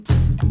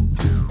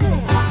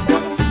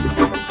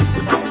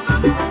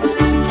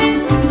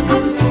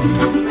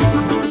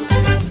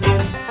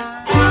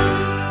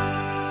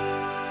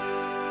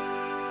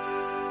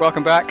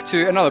welcome back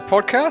to another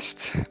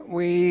podcast.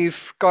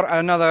 We've got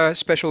another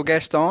special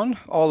guest on,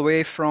 all the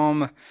way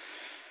from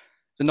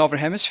the Northern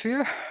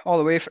Hemisphere, all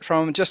the way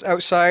from just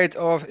outside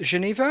of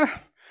Geneva,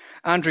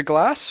 Andrew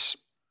Glass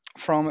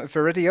from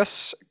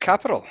Viridius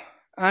Capital.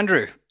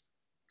 Andrew,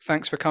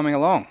 thanks for coming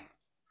along.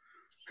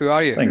 Who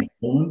are you? Thanks,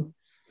 Norman.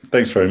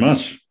 Thanks very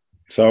much.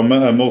 So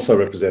I'm also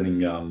representing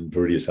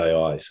Viridius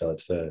AI. So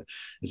it's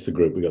the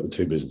group. We got the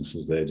two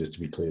businesses there, just to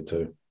be clear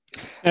too.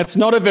 It's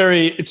not a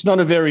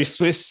very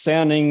Swiss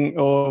sounding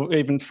or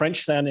even French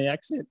sounding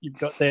accent you've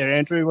got there,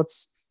 Andrew. You want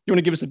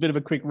to give us a bit of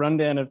a quick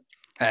rundown of?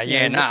 Hey,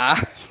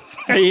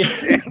 how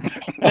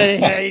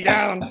you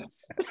going?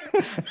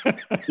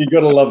 You got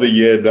to love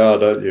the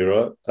don't you?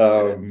 Right?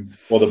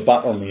 Well, the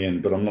butt on the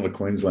end, but I'm not a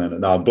Queenslander.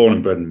 No, I'm born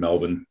and bred in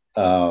Melbourne.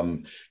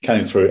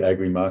 Came through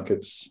agri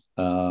markets,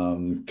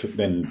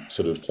 then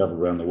sort of travelled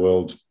around the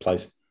world,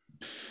 placed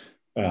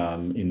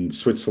in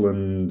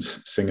Switzerland,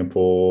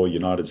 Singapore,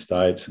 United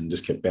States, and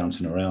just kept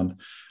bouncing around.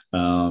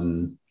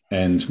 And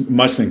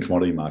mostly in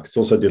commodity markets.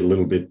 Also did a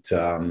little bit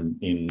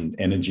in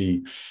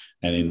energy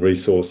and in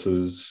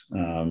resources.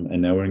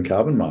 And now we're in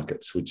carbon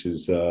markets, which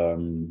is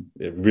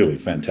really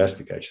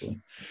fantastic, actually.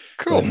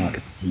 Cool.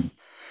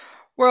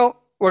 Well,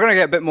 we're going to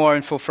get a bit more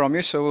info from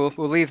you, so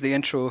we'll leave the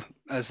intro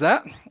as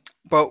that.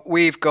 But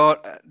we've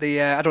got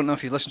I don't know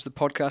if you listened to the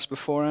podcast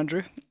before,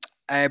 Andrew,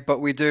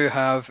 but we do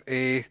have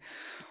a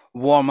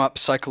warm-up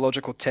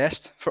psychological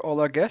test for all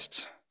our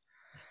guests,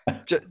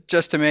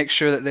 just to make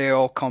sure that they're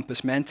all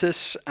compos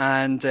mentis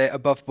and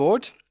above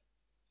board.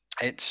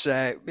 It's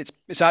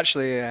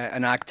actually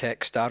an ag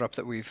tech startup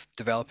that we've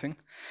developing.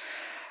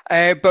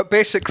 But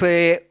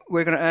basically,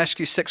 we're going to ask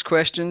you 6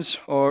 questions,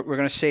 or we're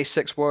going to say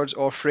 6 words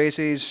or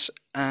phrases,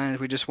 and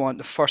we just want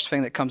the first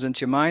thing that comes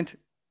into your mind,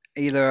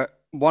 either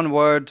one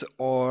word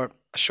or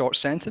a short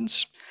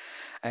sentence.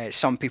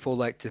 Some people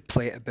like to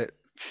play it a bit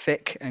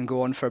thick and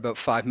go on for about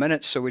 5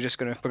 minutes, so we're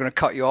going to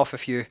cut you off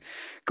if you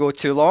go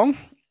too long.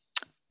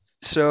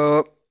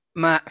 So,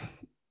 Matt,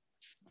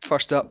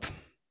 first up.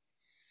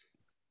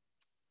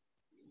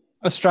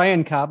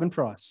 Australian carbon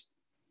price.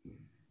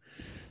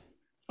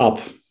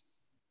 Up.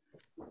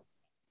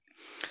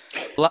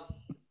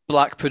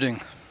 Black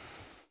pudding.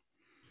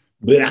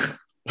 Blech.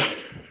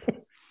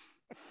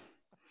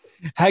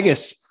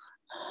 Haggis.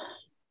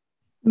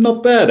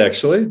 Not bad,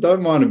 actually.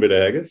 Don't mind a bit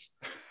of haggis.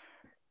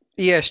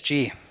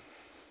 ESG.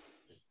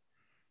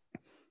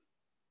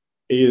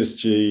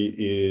 ESG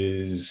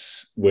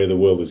is where the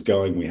world is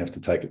going. We have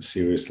to take it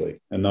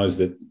seriously. And those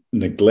that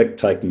neglect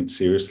taking it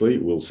seriously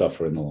will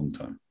suffer in the long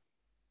term.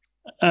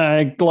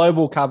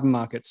 Global carbon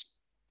markets.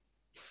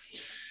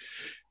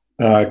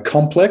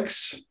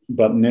 Complex,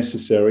 but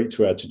necessary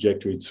to our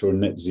trajectory to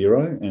net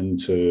zero and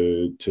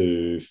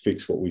to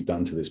fix what we've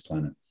done to this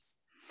planet.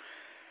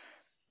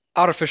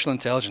 Artificial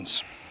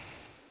intelligence.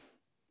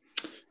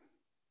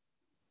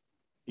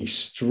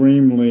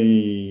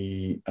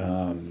 Extremely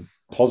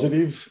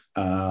positive.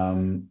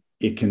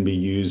 It can be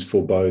used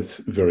for both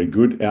very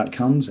good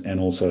outcomes and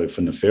also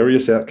for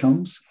nefarious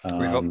outcomes.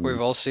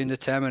 We've all seen the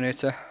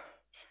Terminator.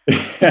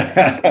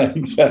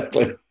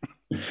 Exactly.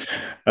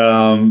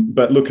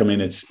 But look, I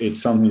mean,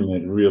 it's something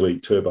that really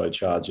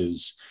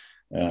turbocharges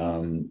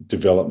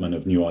development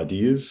of new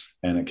ideas,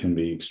 and it can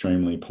be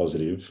extremely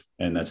positive,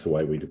 and that's the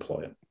way we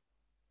deploy it.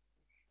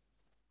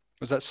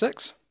 Was that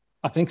 6?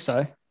 I think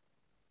so.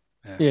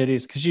 Yeah, it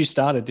is, because you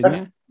started, didn't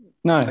you?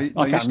 No, I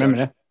can't remember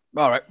now.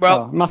 All right.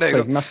 Well, must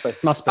be.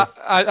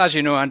 As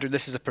you know, Andrew,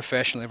 this is a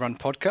professionally run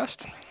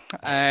podcast.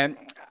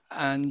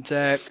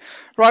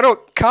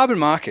 Carbon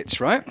markets,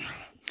 right?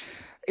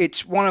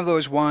 It's one of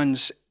those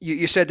ones,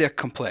 you said they're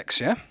complex,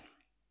 yeah?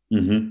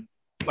 Mm-hmm.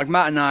 Like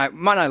Matt and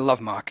I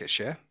love markets,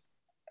 yeah?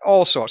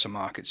 All sorts of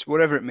markets,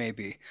 whatever it may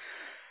be.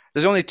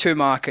 There's only 2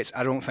 markets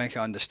I don't think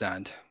I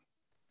understand.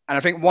 And I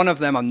think one of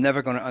them I'm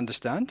never going to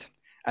understand,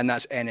 and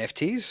that's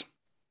NFTs.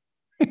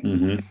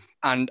 Mm-hmm.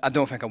 And I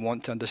don't think I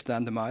want to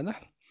understand them either.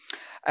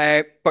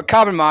 But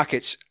carbon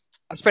markets,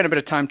 I've spent a bit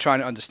of time trying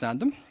to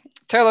understand them.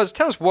 Tell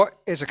us what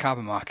is a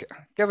carbon market?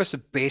 Give us a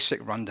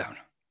basic rundown.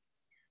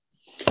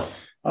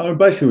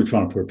 Basically, we're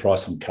trying to put a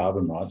price on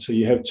carbon, right? So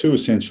you have 2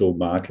 essential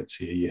markets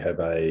here. You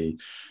have a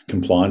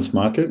compliance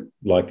market,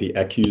 like the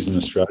ACCUs in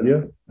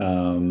Australia,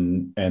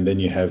 and then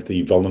you have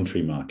the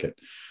voluntary market.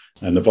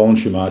 And the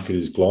voluntary market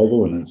is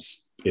global, and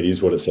it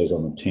is what it says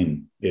on the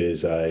tin.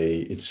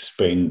 It's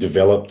been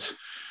developed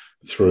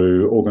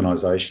through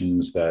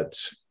organisations that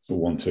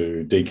want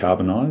to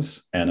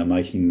decarbonise and are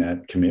making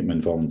that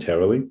commitment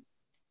voluntarily.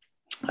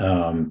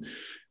 And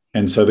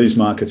so these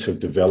markets have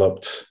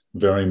developed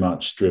very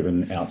much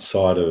driven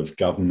outside of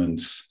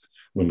governments.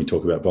 When we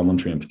talk about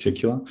voluntary in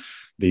particular,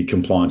 the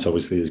compliance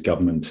obviously is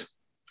government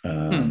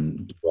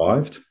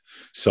derived.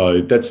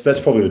 So that's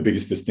probably the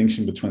biggest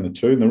distinction between the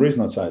two. And the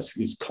reason I say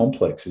it's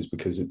complex is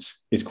because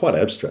it's quite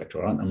abstract,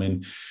 right? I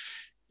mean,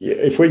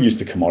 if we're used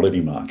to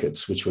commodity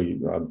markets, which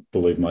I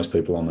believe most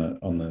people on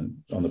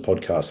the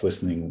podcast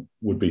listening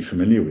would be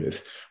familiar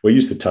with, we're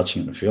used to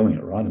touching it and feeling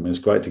it, right? I mean, it's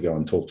great to go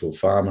and talk to a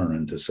farmer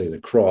and to see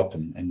the crop,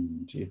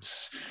 and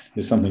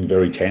there's something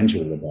very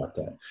tangible about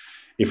that.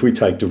 If we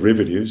take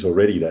derivatives,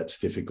 already that's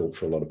difficult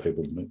for a lot of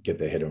people to get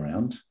their head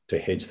around, to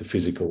hedge the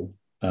physical.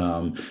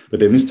 But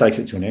then this takes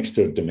it to an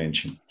extra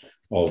dimension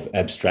of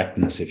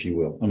abstractness, if you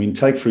will. I mean,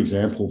 take, for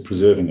example,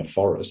 preserving a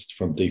forest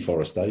from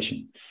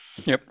deforestation.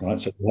 Yep. Right.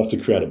 So you have to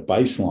create a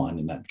baseline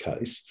in that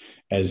case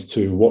as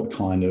to what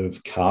kind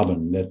of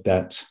carbon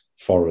that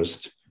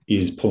forest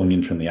is pulling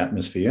in from the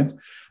atmosphere.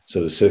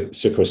 So the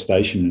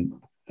sequestration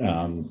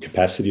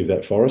capacity of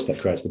that forest, that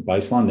creates the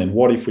baseline. Then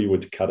what if we were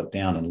to cut it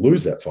down and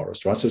lose that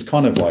forest, right? So it's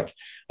kind of like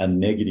a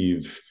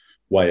negative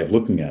way of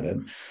looking at it.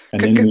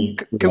 And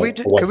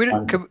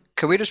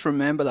can we just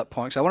remember that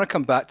point? Because I want to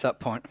come back to that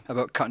point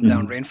about cutting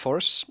down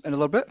rainforests in a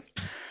little bit.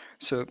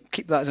 So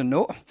keep that as a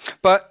note.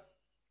 But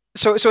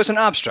so it's an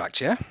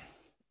abstract, yeah?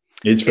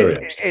 It's very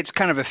abstract. It's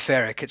kind of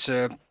etheric. It's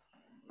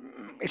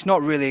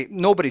not really,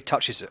 nobody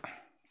touches it.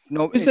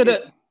 No.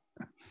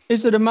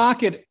 Is it a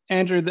market,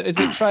 Andrew? Is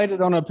it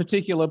traded on a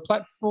particular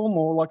platform,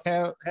 or like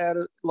how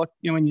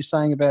when you're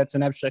saying about it's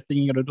an abstract thing,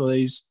 you got to do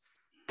these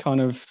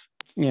kind of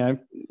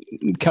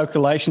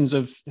calculations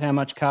of how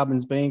much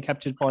carbon's being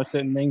captured by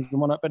certain things and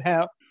whatnot. But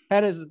how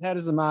does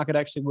the market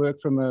actually work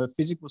from a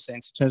physical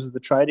sense in terms of the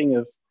trading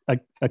of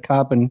a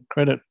carbon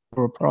credit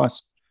or a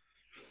price?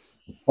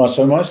 Well,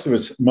 so most of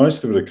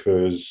it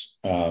occurs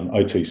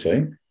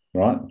OTC,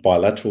 right?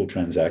 Bilateral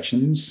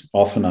transactions,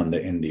 often under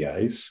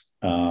NDAs.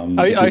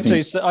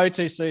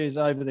 OTC is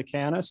over the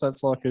counter, so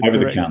it's like a over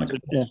the counter.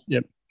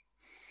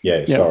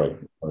 Yeah. Sorry.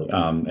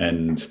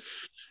 And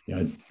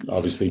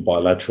obviously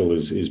bilateral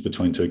is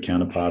between two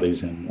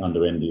counterparties, and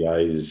under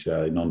NDA is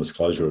a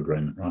non-disclosure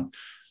agreement, right?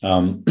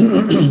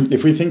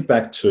 If we think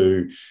back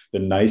to the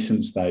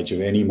nascent stage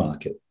of any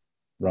market,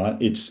 right?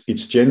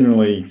 It's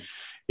generally,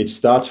 it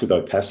starts with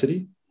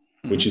opacity,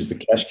 which is the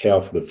cash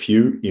cow for the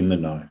few in the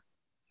know,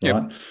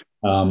 right?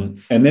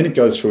 And then it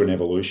goes through an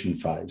evolution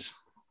phase.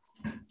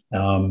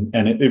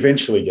 And it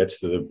eventually gets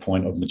to the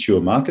point of mature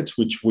markets,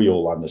 which we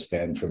all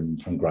understand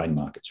from grain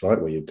markets, right?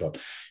 Where you've got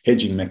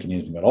hedging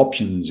mechanisms, you've got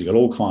options, you've got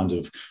all kinds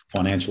of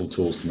financial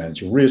tools to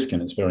manage your risk,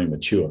 and it's very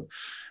mature.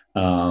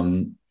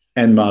 And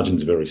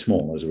margins are very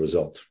small as a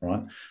result,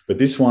 right? But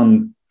this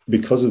one,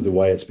 because of the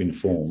way it's been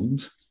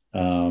formed,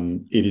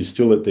 it is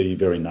still at the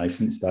very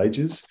nascent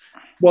stages,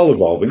 while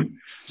evolving.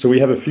 So we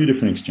have a few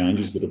different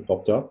exchanges that have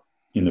popped up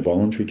in the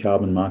voluntary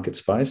carbon market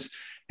space.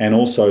 And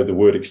also the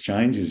word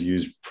exchange is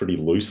used pretty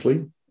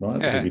loosely, right?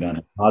 Because we don't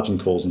have margin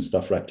calls and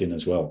stuff wrapped in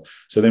as well.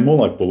 So they're more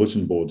like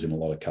bulletin boards in a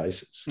lot of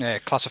cases. Yeah,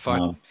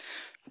 classified.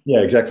 Yeah,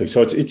 exactly.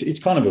 So it's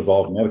kind of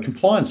evolving. Now the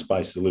compliance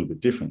space is a little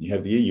bit different. You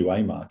have the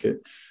EUA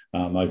market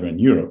over in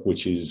Europe,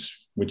 which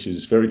is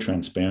very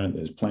transparent.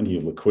 There's plenty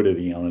of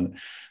liquidity on it.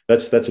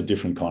 That's a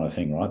different kind of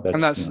thing, right?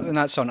 And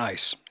that's on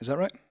ICE, is that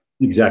right?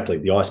 Exactly.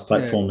 The ICE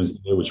platform is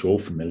there, which we're all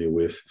familiar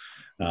with.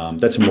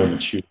 That's a more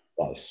mature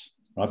place,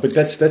 right? But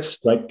that's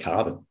straight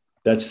carbon.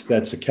 That's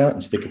a carrot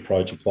and stick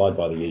approach applied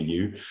by the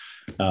EU,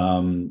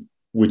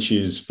 which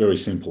is very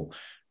simple.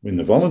 In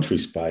the voluntary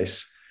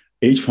space,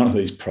 each one of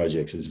these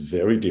projects is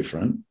very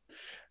different.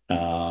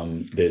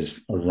 There's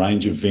a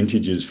range of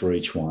vintages for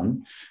each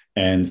one,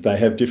 and they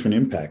have different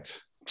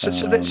impact. So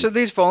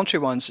these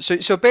voluntary ones.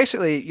 So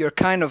basically, you're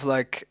kind of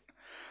like,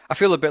 I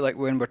feel a bit like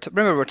when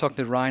remember we were talking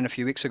to Ryan a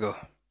few weeks ago,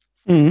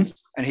 and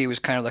he was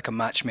kind of like a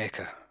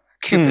matchmaker,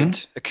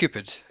 a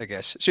Cupid, I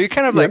guess. So you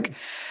kind of like,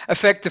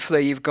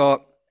 effectively, you've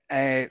got,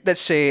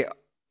 let's say,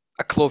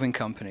 a clothing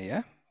company,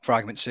 for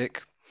argument's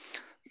sake,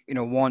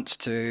 wants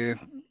to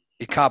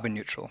be carbon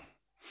neutral.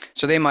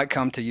 So they might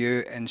come to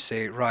you and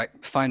say, right,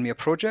 find me a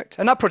project.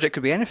 And that project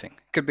could be anything.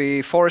 It could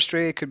be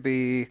forestry, it could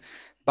be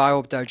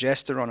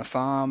biodigester on a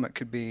farm, it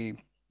could be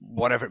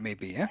whatever it may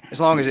be, as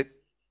long as it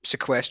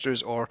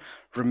sequesters or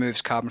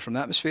removes carbon from the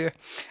atmosphere.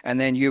 And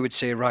then you would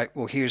say, right,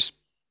 well, here's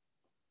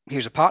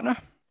a partner.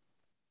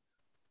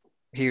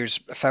 Here's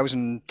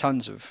 1,000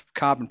 tons of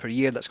carbon per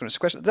year that's going to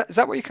sequester. Is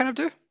that what you kind of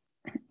do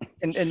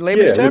in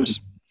layman's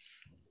terms?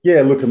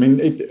 Look, I mean,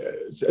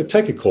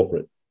 take a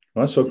corporate,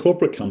 right? So a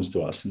corporate comes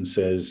to us and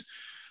says,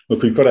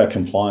 look, we've got our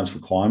compliance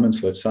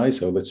requirements, let's say,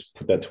 so let's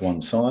put that to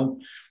one side.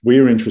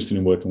 We're interested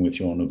in working with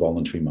you on the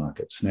voluntary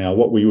markets. Now,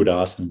 what we would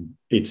ask them,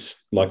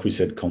 it's, like we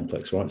said,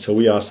 complex, right? So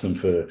we ask them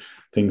for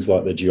things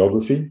like the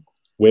geography.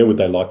 Where would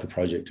they like the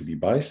project to be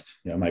based?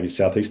 Maybe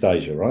Southeast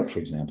Asia, right, for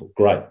example.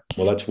 Great.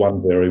 Well, that's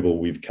one variable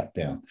we've cut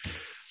down.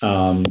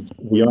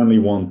 We only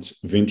want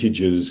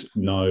vintages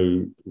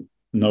no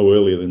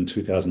earlier than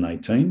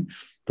 2018.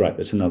 Great,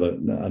 that's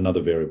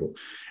another variable.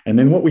 And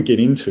then what we get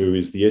into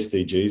is the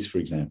SDGs, for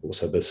example,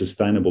 so the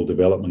Sustainable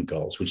Development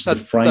Goals, which is the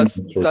framework.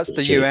 That's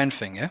the UN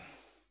thing, yeah?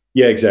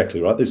 Yeah,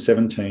 exactly, right. There's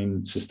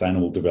 17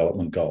 Sustainable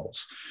Development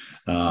Goals.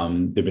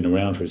 They've been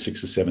around for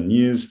 6 or 7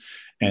 years,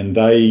 and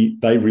they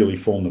really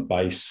form the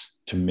base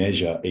to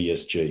measure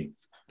ESG,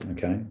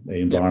 okay, the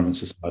Environment,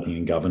 Society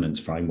and Governance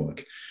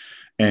framework.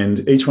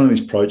 And each one of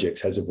these projects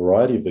has a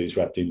variety of these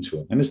wrapped into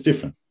it, and it's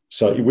different.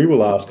 So we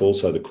will ask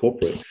also the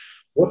corporate,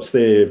 what's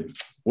their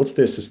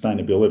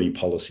sustainability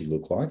policy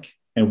look like,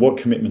 and what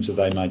commitments have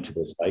they made to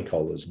their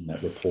stakeholders in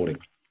that reporting?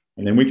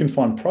 And then we can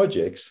find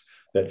projects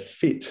that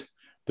fit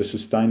the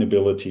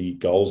sustainability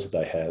goals that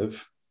they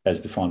have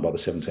as defined by the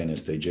 17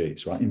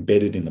 SDGs, right,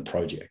 embedded in the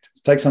project.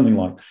 Let's take something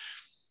like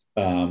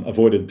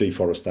avoided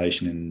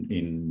deforestation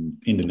in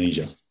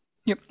Indonesia.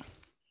 Yep.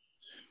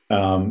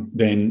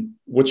 Then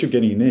what you're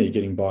getting in there, you're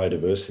getting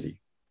biodiversity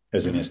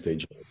as an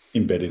SDG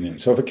embedded in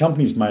it. So if a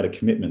company's made a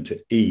commitment to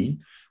E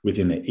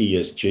within their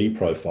ESG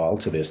profile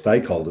to their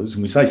stakeholders,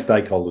 and we say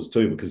stakeholders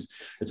too, because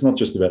it's not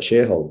just about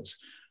shareholders.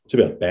 It's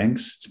about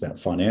banks, it's about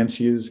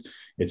financiers,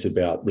 it's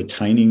about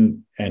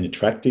retaining and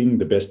attracting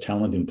the best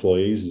talent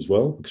employees as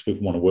well, because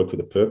people want to work with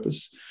a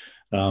purpose.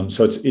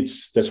 So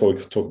that's why we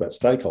talk about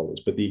stakeholders.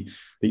 But the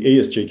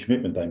ESG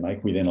commitment they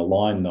make, we then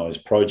align those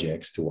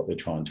projects to what they're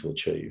trying to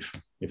achieve,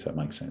 if that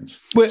makes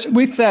sense.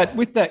 With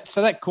that,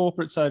 so that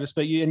corporate, so to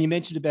speak, and you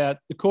mentioned about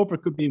the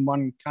corporate could be in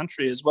one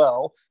country as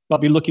well,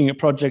 but be looking at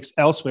projects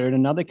elsewhere in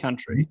another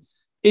country.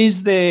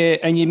 Is there,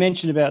 and you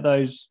mentioned about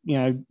those,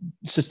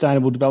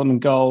 sustainable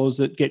development goals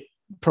that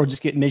projects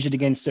get measured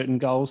against certain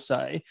goals,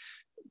 say,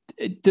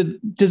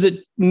 does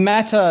it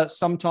matter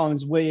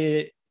sometimes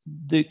where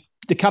the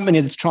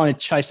company that's trying to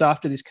chase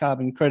after this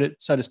carbon credit,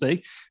 so to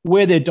speak,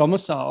 where they're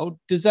domiciled?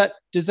 Does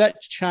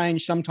that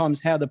change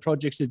sometimes how the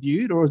projects are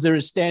viewed, or is there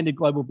a standard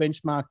global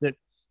benchmark that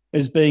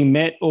is being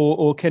met,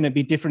 or can it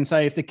be different?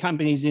 Say if the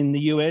company's in the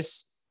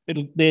US,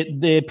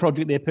 their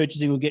project they're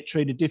purchasing will get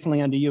treated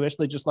differently under US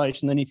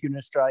legislation than if you're in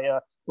Australia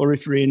or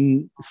if you're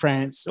in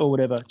France or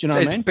whatever. Do you know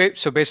what I mean?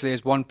 So basically,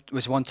 is one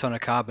ton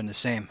of carbon the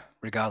same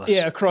regardless?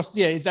 Yeah,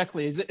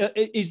 exactly.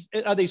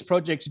 Are these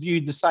projects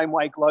viewed the same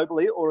way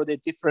globally, or are there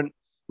different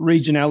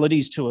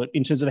regionalities to it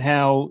in terms of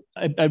how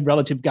a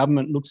relative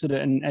government looks at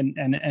it and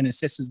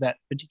assesses that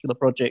particular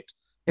project?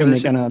 Yeah,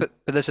 but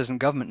this isn't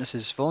government. This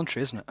is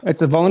voluntary, isn't it?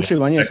 It's a voluntary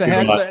one, yeah. So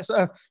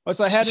it's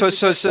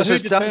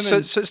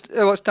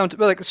down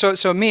to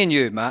so me and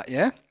you, Matt,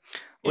 yeah,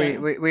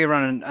 we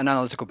run an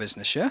analytical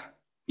business, yeah.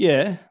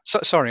 Yeah.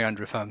 Sorry,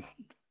 Andrew, if I'm.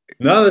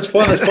 No, that's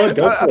fine. That's fine.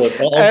 Go for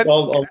it.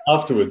 I'll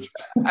afterwards.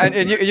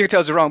 And you can tell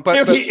us wrong,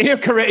 but he'll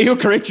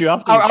correct you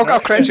afterwards. I'll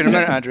correct you in a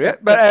minute, Andrew. Yeah?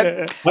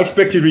 But I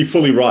expect you to be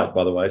fully right,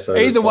 by the way. So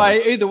either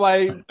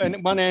way,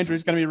 and one Andrew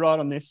is going to be right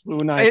on this. We'll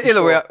know.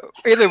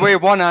 Either way,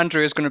 one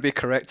Andrew is going to be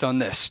correct on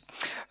this.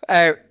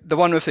 The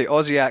one with the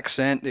Aussie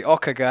accent, the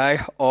Oka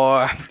guy,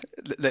 or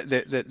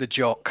the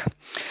jock.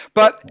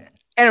 But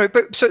anyway,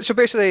 so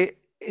basically,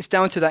 it's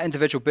down to that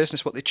individual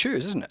business what they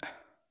choose, isn't it?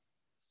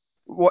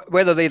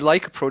 Whether they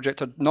like a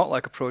project or not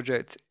like a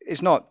project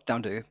is not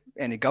down to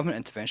any government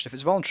intervention if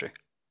it's voluntary.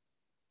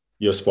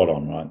 You're spot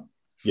on, right?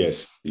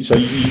 Yes. So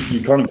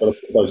you kind of got to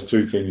put those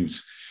two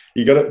things.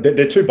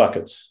 They're two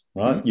buckets,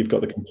 right? Mm-hmm. You've got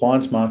the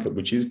compliance market,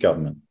 which is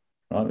government,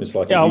 right? It's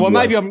like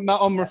maybe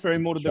I'm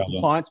referring more to the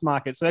compliance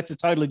market. So that's a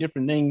totally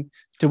different thing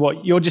to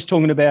what you're just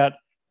talking about.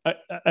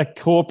 A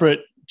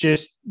corporate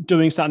just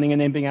doing something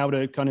and then being able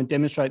to kind of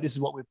demonstrate this is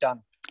what we've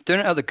done. Doing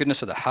it out of the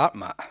goodness of the heart,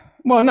 Matt.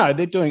 Well, no,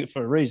 they're doing it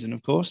for a reason,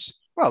 of course.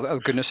 Well, out of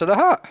the goodness of the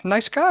heart.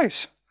 Nice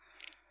guys.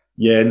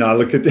 Yeah, no,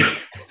 look at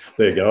that.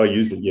 There you go. I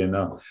used it. Yeah,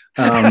 no.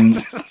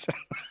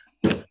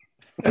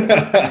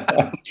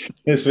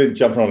 It's been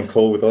jumping on a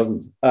call with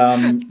Aussies.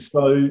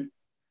 So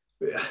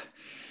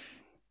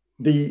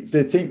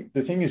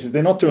the thing is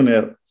they're not doing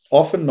it,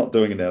 often not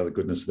doing it out of the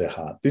goodness of their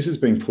heart. This is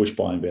being pushed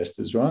by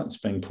investors, right? It's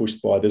being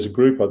pushed by, there's a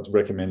group I'd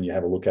recommend you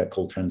have a look at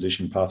called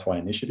Transition Pathway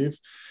Initiative.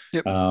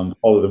 Yep.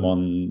 Follow them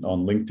on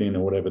LinkedIn or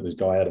whatever. There's a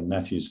guy, Adam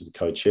Matthews, is the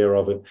co-chair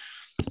of it.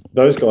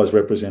 Those guys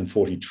represent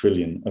 40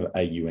 trillion of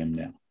AUM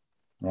now,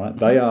 right?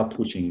 They are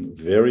pushing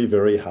very,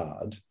 very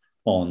hard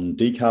on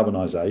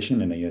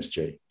decarbonisation and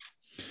ESG.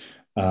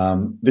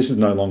 This is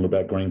no longer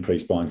about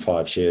Greenpeace buying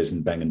 5 shares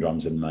and banging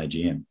drums at an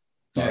AGM.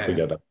 Right? If we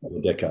go back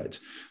the decades,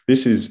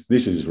 this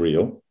is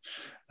real.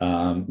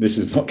 This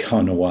is not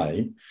going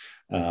away.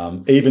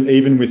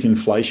 Even with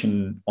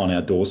inflation on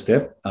our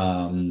doorstep,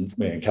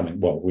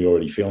 we're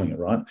already feeling it,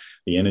 right?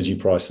 The energy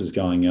prices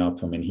going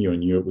up. I mean, here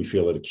in Europe, we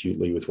feel it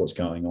acutely with what's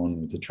going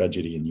on with the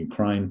tragedy in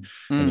Ukraine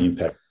and the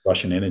impact of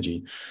Russian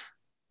energy.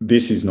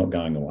 This is not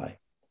going away.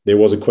 There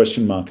was a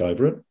question mark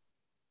over it,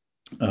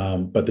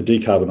 but the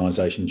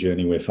decarbonisation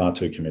journey, we're far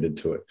too committed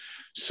to it.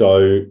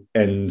 So,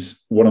 and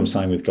what I'm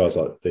saying with guys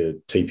like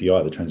the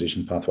TPI, the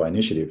Transition Pathway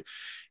Initiative,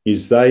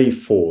 is they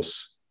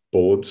force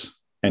boards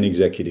and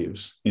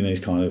executives in these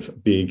kind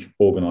of big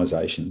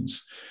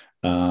organisations,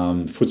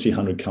 FTSE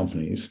 100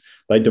 companies,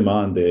 they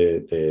demand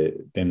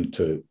them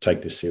to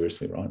take this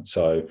seriously, right?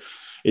 So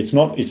it's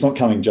not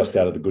coming just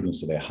out of the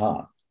goodness of their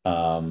heart.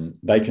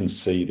 They can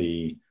see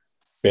the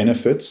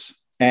benefits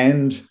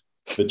and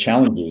the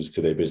challenges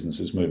to their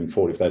businesses moving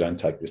forward if they don't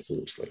take this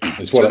seriously.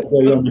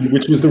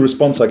 Which was the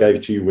response I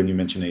gave to you when you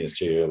mentioned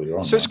ESG earlier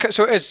on. So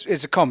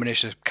it's a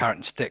combination of carrot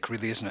and stick,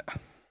 really, isn't it?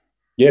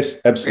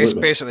 Yes,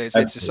 absolutely. Basically,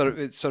 it's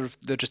sort of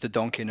they're just a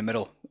donkey in the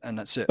middle, and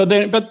that's it. But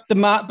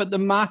the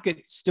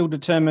market still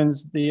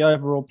determines the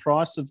overall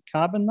price of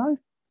carbon, though.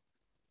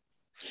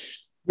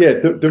 Yeah,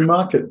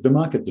 the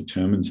market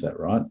determines that,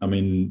 right? I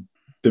mean,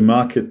 the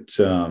market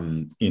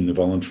in the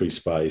voluntary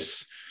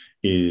space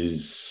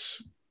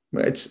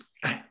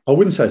I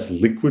wouldn't say it's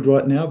liquid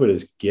right now, but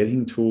it's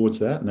getting towards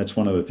that, and that's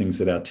one of the things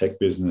that our tech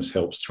business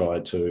helps try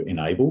to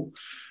enable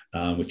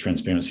with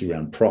transparency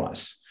around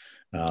price.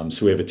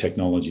 So we have a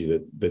technology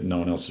that no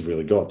one else has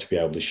really got to be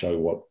able to show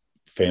what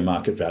fair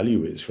market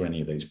value is for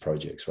any of these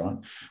projects, right?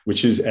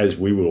 Which is, as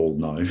we will all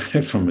know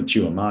from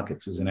mature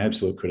markets, is an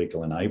absolute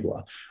critical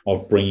enabler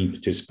of bringing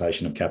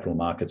participation of capital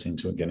markets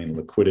into it, getting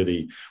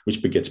liquidity,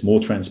 which begets more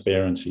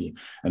transparency.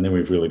 And then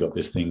we've really got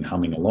this thing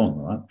humming along,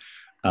 right?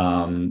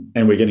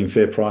 And we're getting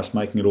fair price,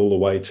 making it all the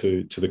way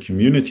to the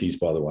communities,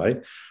 by the way,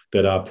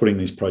 that are putting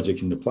these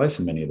projects into place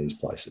in many of these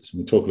places. And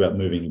we talk about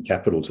moving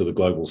capital to the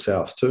global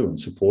south too and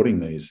supporting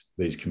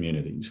these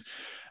communities.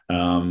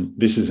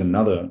 This is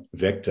another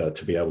vector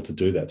to be able to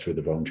do that through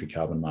the voluntary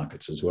carbon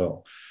markets as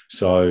well.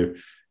 So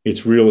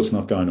it's real, it's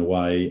not going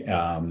away.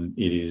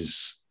 It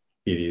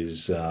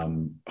is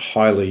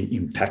highly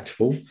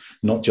impactful,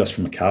 not just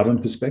from a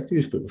carbon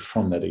perspective, but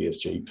from that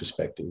ESG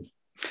perspective.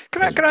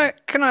 Can I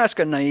ask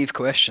a naive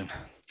question?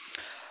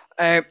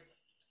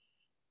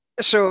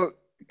 So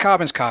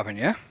carbon's carbon,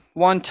 yeah?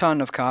 1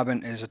 ton of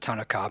carbon is a ton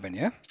of carbon,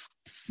 yeah?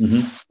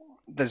 Mm-hmm.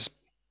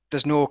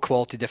 There's no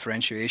quality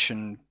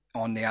differentiation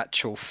on the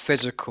actual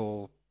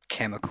physical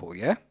chemical,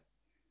 yeah?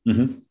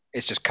 Mm-hmm.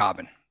 It's just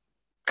carbon.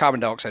 Carbon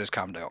dioxide is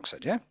carbon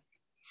dioxide, yeah?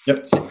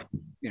 Yep. So,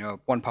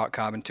 1 part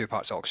carbon, 2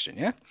 parts oxygen,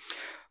 yeah?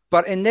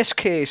 But in this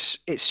case,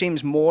 it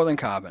seems more than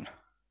carbon.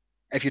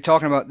 If you're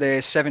talking about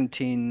the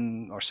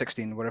 17 or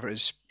 16, whatever it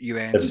is,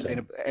 UN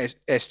sustainable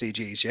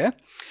SDGs, yeah?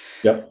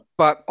 Yep.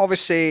 But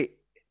obviously,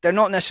 they're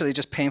not necessarily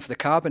just paying for the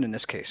carbon in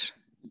this case.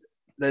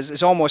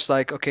 It's almost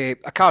like, okay,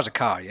 a car's a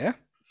car, yeah?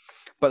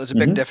 But there's a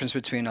big difference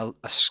between a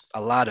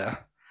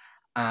Lada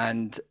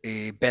and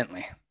a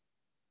Bentley.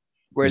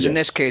 Whereas in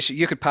this case,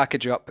 you could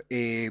package up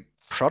a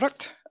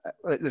product,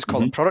 let's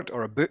call it a product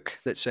or a book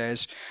that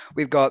says,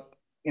 we've got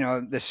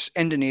this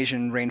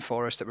Indonesian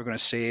rainforest that we're going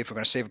to save. We're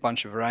going to save a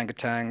bunch of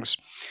orangutans.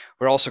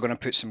 We're also going to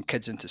put some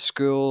kids into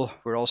school.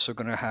 We're also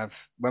going to have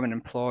women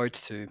employed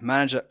to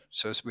manage it.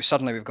 So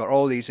we've got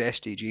all these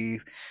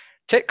SDG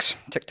ticks,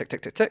 tick, tick,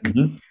 tick, tick, tick.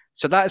 Mm-hmm.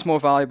 So that is more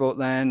valuable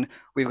than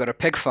we've got a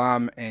pig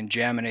farm in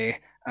Germany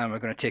and we're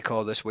going to take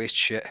all this waste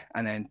shit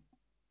and then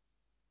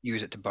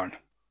use it to burn.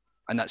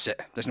 And that's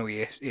it. There's no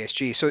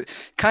ESG. So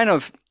kind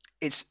of,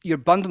 you're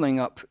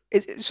bundling up.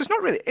 It's just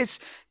not really. Is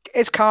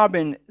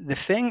carbon the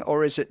thing,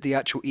 or is it the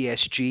actual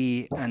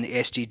ESG and the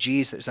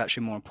SDGs that's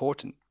actually more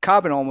important?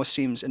 Carbon almost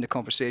seems in the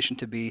conversation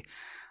to be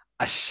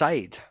a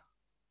side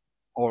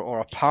or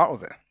a part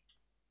of it.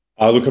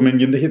 Look, I mean,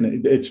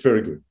 it's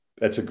very good.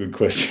 That's a good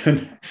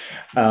question.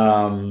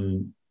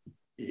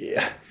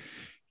 Yeah.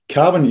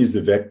 Carbon is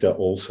the vector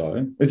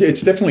also.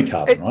 It's definitely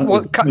carbon, right?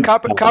 Well,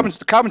 carbon's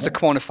the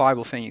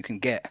quantifiable thing you can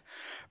get.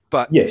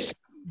 But yes,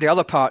 the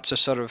other parts are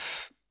sort of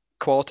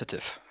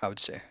qualitative, I would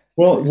say.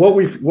 Well,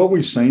 what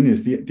we've seen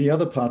is the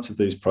other parts of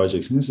these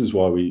projects, and this is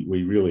why we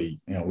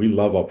really, we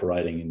love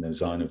operating in the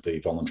zone of the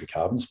voluntary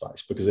carbon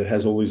space, because it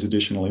has all these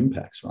additional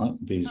impacts, right?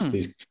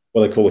 These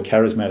what they call the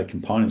charismatic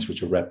components,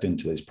 which are wrapped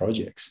into these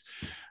projects.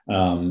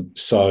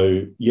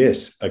 So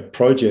yes, a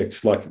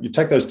project like, you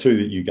take those two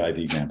that you gave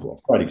the example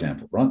of, great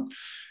example, right?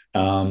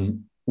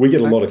 We get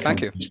a lot of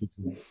companies.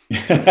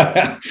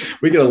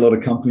 We get a lot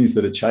of companies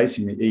that are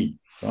chasing the E,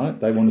 right?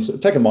 They want to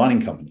take a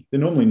mining company. They're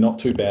normally not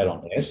too bad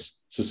on S,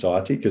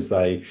 society, because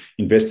they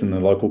invest in the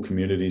local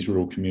communities,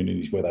 rural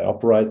communities where they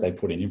operate. They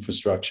put in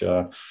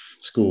infrastructure,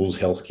 schools,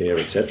 healthcare,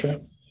 etc.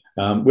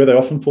 Where they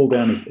often fall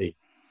down is E.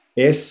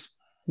 S,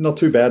 not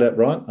too bad at,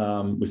 right?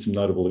 With some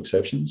notable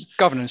exceptions.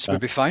 Governance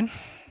would be fine.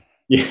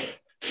 Yeah.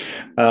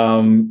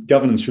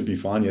 Governance should be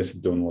fine. Yes,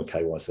 doing all the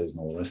KYCs and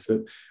all the rest of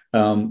it.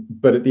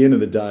 But at the end of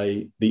the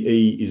day, the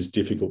E is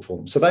difficult for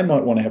them. So they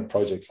might want to have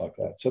projects like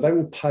that. So they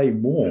will pay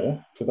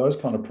more for those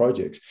kind of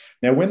projects.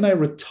 Now, when they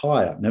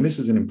retire, now this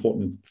is an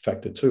important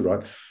factor too,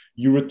 right?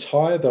 You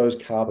retire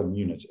those carbon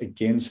units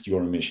against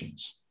your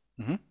emissions.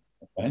 Mm-hmm.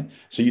 Okay.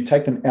 So you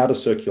take them out of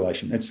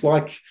circulation. It's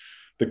like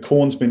the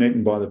corn's been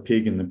eaten by the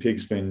pig and the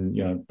pig's been,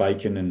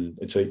 bacon and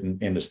it's eaten,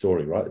 end of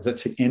story, right?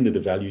 That's the end of the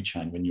value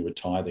chain when you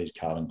retire these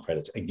carbon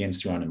credits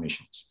against your own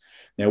emissions.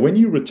 Now, when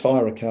you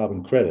retire a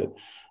carbon credit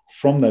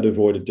from that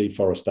avoided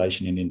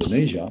deforestation in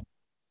Indonesia,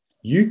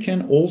 you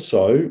can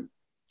also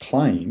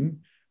claim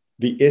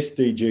the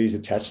SDGs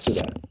attached to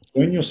that.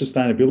 So in your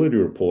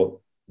sustainability report,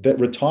 that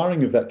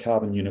retiring of that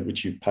carbon unit,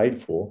 which you've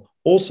paid for,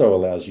 also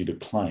allows you to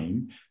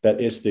claim that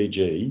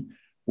SDG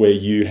where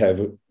you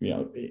have,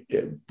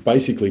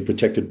 basically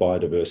protected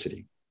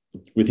biodiversity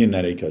within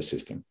that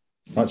ecosystem,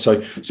 right?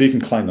 So you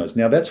can claim those.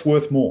 Now, that's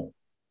worth more.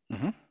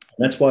 Mm-hmm.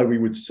 That's why we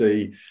would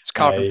see... It's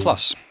carbon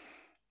plus.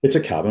 It's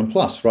a carbon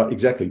plus, right?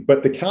 Exactly.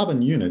 But the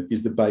carbon unit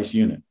is the base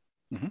unit.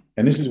 Mm-hmm.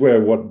 And this is where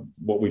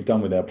what we've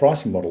done with our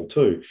pricing model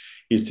too,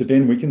 is to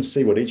then we can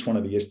see what each one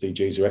of the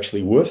SDGs are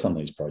actually worth on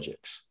these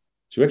projects.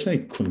 So we actually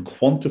can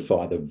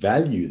quantify the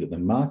value that the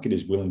market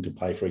is willing to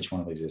pay for each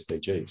one of these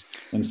SDGs.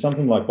 And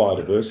something like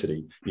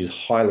biodiversity is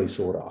highly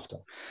sought after.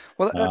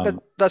 Well,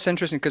 that's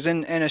interesting because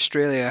in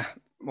Australia,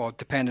 well,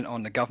 dependent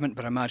on the government,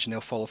 but I imagine they'll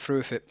follow through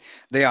with it,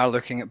 they are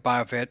looking at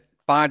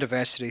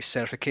biodiversity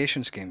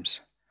certification schemes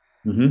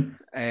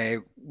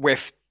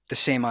with the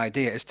same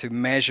idea, is to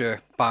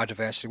measure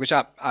biodiversity, which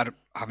I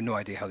have no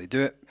idea how they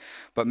do it,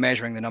 but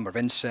measuring the number of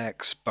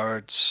insects,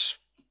 birds,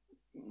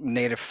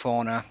 native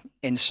fauna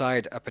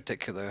inside a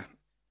particular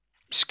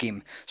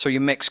scheme. So you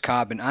mix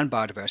carbon and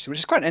biodiversity, which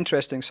is quite an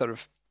interesting sort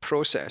of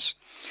process.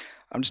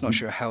 I'm just not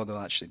sure how they'll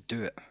actually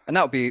do it. And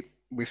that'll be,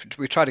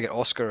 we've tried to get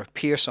Oscar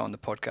Pierce on the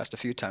podcast a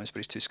few times, but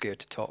he's too scared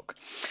to talk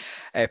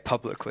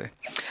publicly.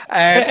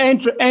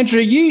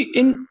 Andrew,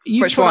 you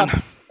which one?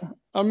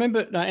 I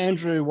remember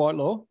Andrew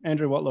Whitelaw.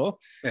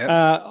 Yep.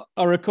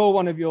 I recall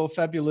one of your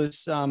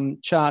fabulous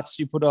charts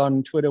you put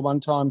on Twitter one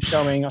time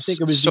showing, I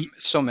think it was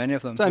so many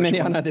of them. So many,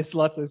 I know there's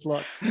lots. If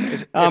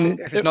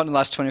it's not in the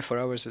last 24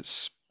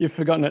 hours, you've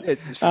forgotten it.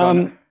 It's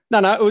forgotten.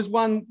 No, it was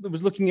one that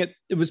was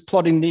it was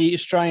plotting the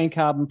Australian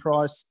carbon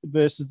price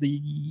versus the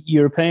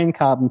European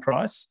carbon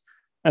price,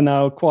 and they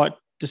were quite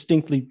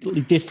distinctly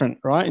different,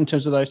 right, in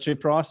terms of those two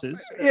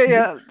prices.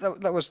 Yeah,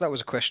 that was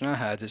a question I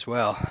had as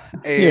well.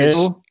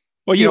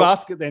 Well, you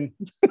ask it then.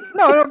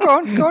 No, go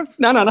on.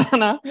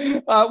 No.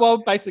 Well,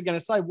 basically going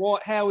to say,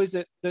 how is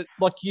it that,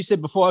 like you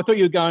said before, I thought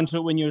you were going to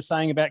it when you were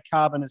saying about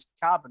carbon as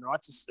carbon, right?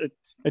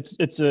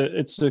 It's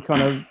a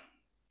kind of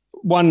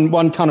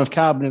one ton of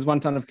carbon is 1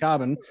 ton of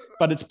carbon,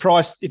 but it's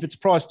priced, if it's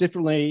priced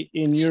differently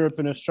in Europe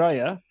and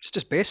Australia. It's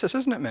just basis,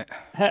 isn't it, mate?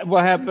 How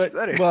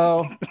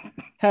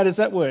does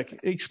that work?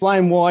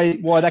 Explain why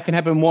that can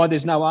happen, why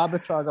there's no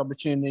arbitrage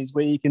opportunities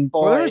where you can buy.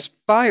 Well, there's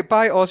buy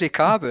Aussie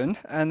carbon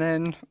and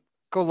then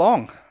go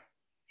long.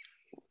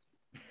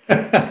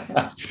 Right,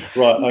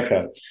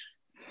 okay.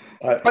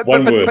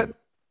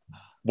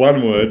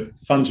 One word,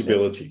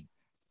 fungibility.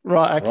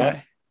 Right, okay.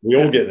 Right? We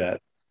all get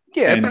that.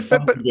 Yeah, and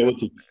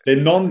fungibility. They're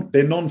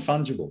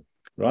non-fungible,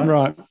 right?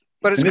 Right.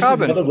 But it's and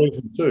carbon. This is another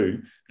reason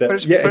too.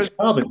 It's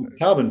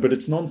carbon, but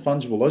it's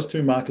non-fungible. Those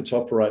two markets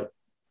operate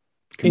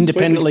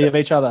independently of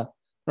each other.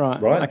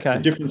 Right. Okay.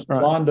 The different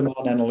supply and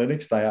demand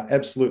analytics, they are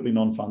absolutely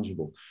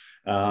non-fungible.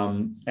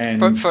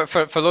 And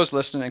for those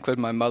listening,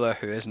 including my mother,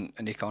 who isn't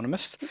an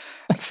economist,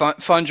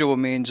 fungible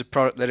means a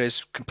product that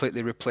is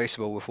completely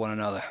replaceable with one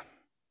another.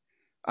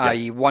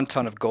 I.e., 1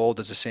 ton of gold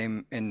is the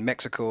same in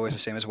Mexico is the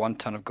same as 1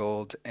 ton of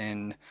gold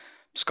in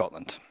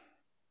Scotland.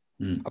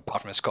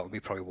 Apart from in Scotland, we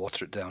probably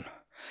water it down.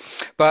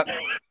 But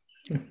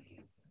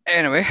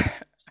anyway,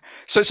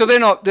 so they're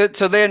not.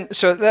 So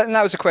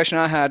that was the question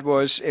I had,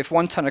 was if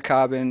 1 ton of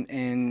carbon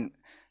in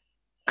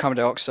carbon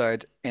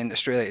dioxide in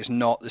Australia is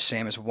not the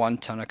same as 1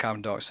 ton of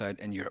carbon dioxide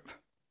in Europe.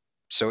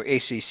 So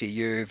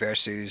ACCU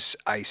versus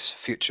ICE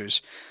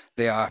futures,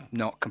 they are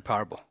not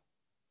comparable.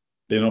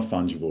 They're not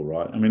fungible,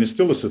 right? I mean, it's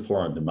still a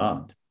supply and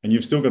demand, and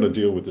you've still got to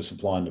deal with the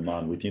supply and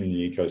demand within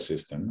the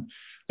ecosystem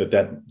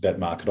that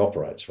market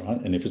operates, right?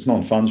 And if it's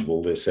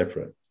non-fungible, they're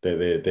separate.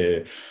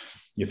 They're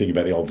you think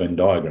about the old Venn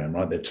diagram,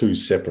 right? They're two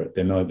separate.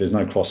 There's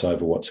no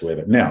crossover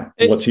whatsoever. Now,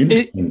 what's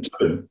interesting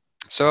too.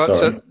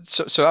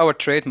 So our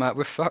trade, Matt,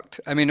 we're fucked.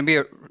 I mean,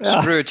 we're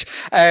screwed.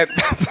 And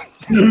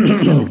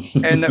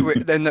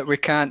that we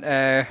can't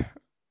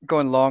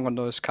going long on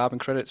those carbon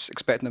credits,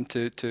 expecting them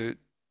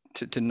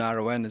to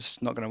narrow in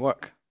is not going to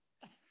work.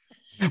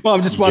 Well,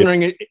 I'm just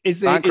wondering, is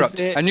there?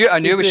 I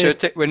knew we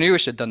should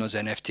have done those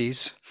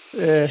NFTs.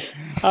 Yeah.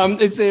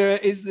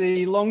 Is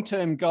the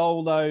long-term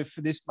goal though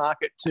for this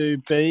market to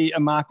be a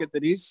market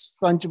that is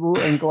fungible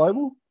and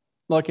global?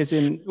 Like as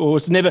in, or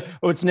it's never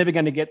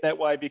going to get that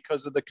way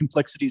because of the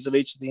complexities of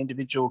each of the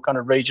individual kind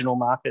of regional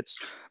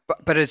markets.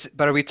 But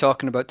are we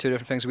talking about two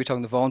different things? Are we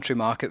talking the voluntary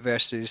market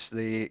versus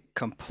the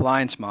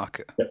compliance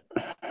market?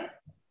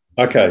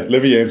 Okay,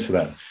 let me answer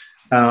that.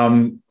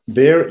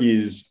 There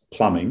is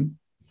plumbing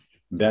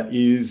that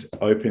is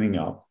opening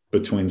up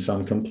between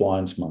some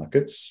compliance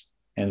markets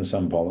and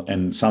some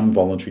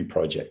voluntary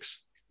projects.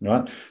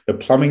 Right, the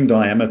plumbing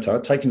diameter,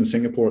 taken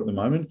Singapore at the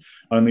moment,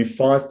 only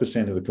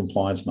 5% of the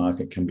compliance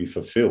market can be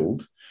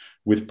fulfilled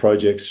with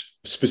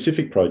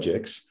specific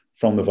projects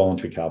from the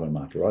voluntary carbon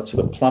market. Right, so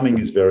the plumbing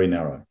is very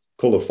narrow,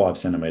 call it 5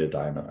 centimeter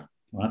diameter.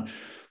 Right,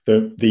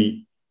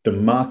 the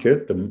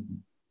market, the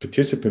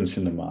participants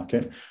in the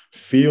market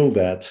feel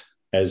that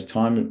as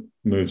time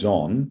moves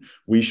on,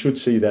 we should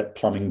see that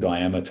plumbing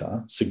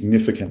diameter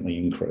significantly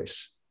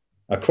increase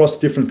across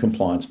different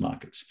compliance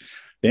markets.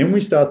 Then we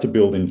start to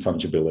build in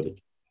fungibility.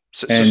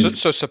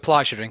 So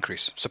supply should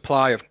increase.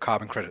 Supply of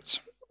carbon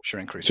credits should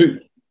increase.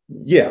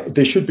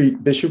 There should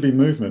be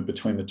movement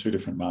between the two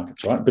different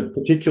markets, right? But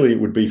particularly it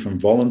would be from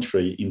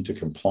voluntary into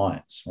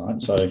compliance,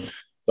 right? So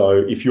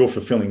if you're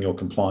fulfilling your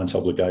compliance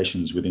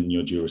obligations within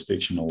your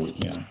jurisdictional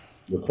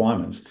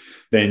requirements,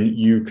 then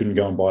you can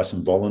go and buy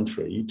some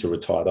voluntary to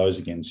retire those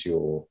against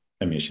your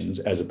emissions,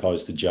 as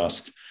opposed to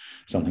just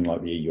something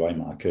like the EUA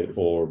market,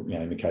 or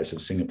in the case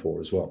of Singapore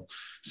as well.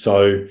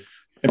 So,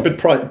 but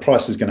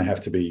price is going to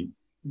have to be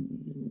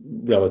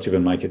relative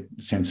and make it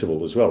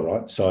sensible as well,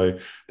 right? So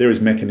there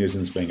is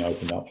mechanisms being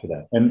opened up for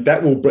that, and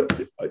that will.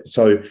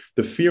 So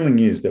the feeling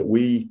is that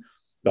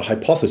the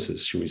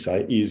hypothesis, should we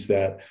say, is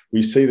that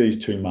we see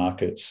these two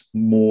markets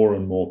more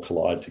and more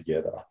collide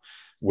together,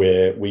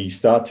 where we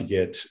start to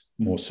get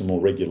some more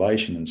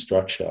regulation and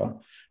structure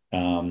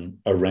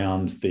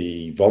around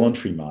the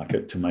voluntary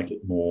market to make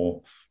it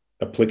more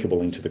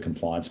applicable into the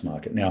compliance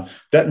market. Now,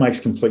 that makes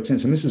complete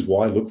sense, and this is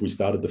why, look, we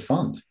started the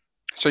fund.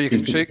 So you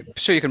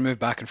can move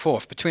back and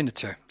forth between the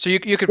two. So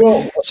you could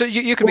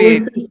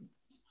be.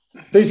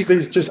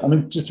 These just, I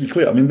mean, just to be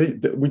clear, I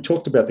mean, we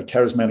talked about the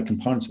charismatic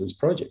components of these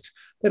projects.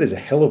 That is a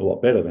hell of a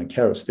lot better than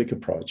carrot stick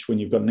approach. When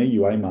you've got an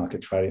EUA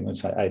market trading,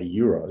 let's say 80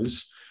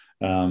 euros,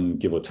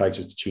 give or take,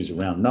 just to choose a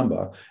round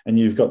number, and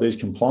you've got these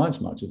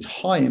compliance markets with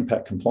high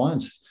impact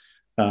compliance,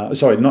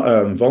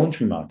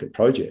 voluntary market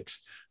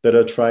projects that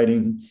are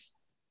trading,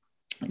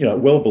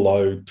 well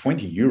below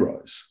 20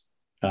 euros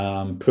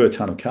per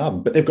ton of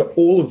carbon, but they've got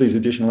all of these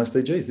additional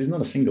SDGs. There's not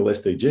a single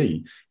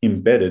SDG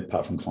embedded,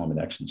 apart from climate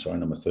action,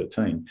 number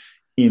 13,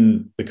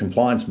 in the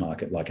compliance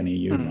market like an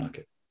EU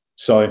market.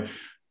 So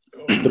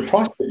the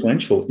price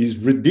differential is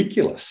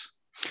ridiculous,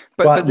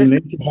 but you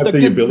need to have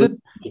the ability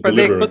to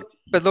deliver.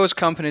 But those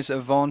companies that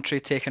have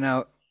voluntarily taken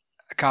out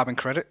a carbon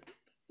credit,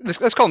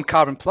 let's call them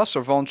carbon plus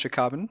or voluntary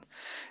carbon,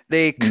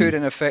 they could,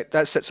 in effect,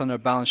 that sits on their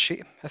balance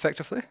sheet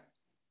effectively.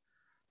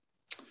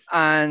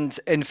 And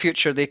in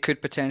future, they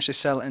could potentially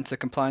sell it into the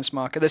compliance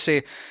market. Let's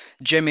say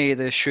Jimmy,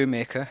 the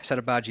shoemaker, has had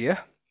a bad year,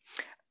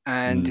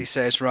 and he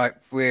says, right,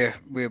 we're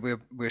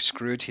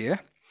screwed here.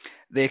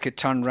 They could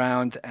turn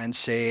around and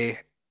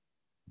say,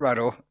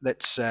 righto,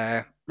 let's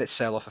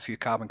sell off a few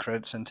carbon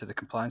credits into the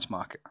compliance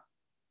market,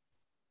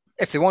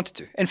 if they wanted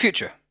to, in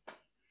future.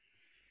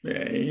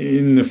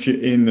 In the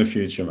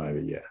future,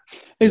 maybe, yeah.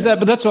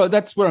 But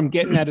that's where I'm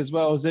getting at as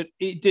well. Is that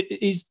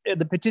is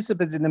the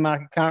participants in the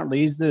market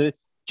currently, is the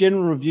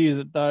general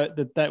review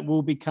that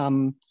will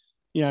become,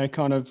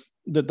 kind of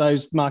that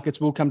those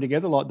markets will come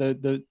together, like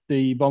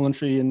the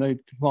voluntary and the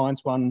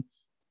compliance one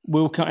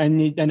will come, and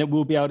it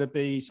will be able to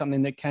be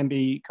something that can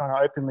be kind of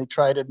openly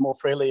traded more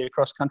freely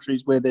across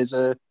countries where there's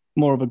I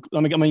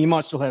mean, you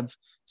might still have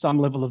some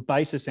level of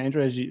basis,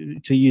 Andrew,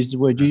 to use the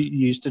word you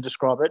used to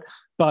describe it,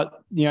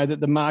 but that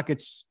the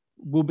markets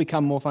will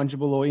become more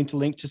fungible or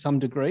interlinked to some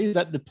degree. Is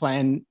that the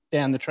plan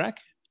down the track,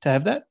 to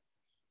have that?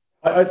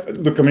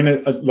 Look, I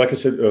mean, like I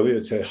said earlier,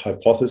 it's a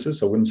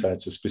hypothesis. I wouldn't say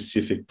it's a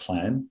specific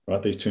plan,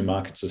 right? These two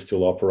markets are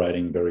still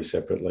operating very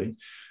separately.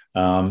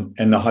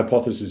 And the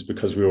hypothesis is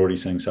because we're already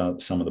seeing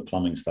some of the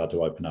plumbing start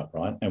to open up,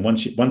 right? And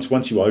once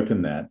you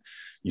open that,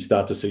 you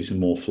start to see some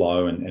more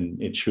flow,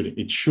 and it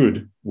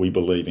should, we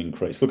believe,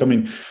 increase. Look, I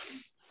mean,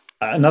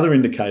 another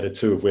indicator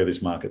too of where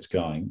this market's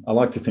going, I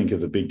like to think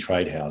of the big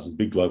trade houses,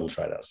 big global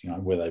trade houses,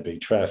 whether they be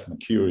Traff,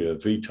 Mercuria,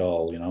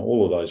 Vitol,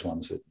 all of those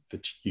ones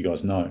that you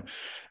guys know,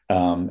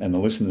 and the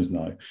listeners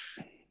know.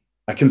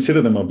 I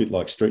consider them a bit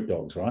like street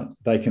dogs, right?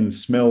 They can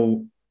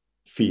smell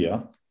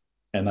fear,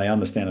 and they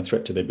understand a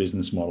threat to their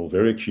business model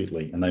very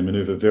acutely, and they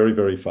maneuver very,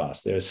 very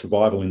fast. Their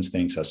survival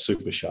instincts are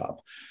super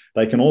sharp.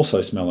 They can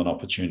also smell an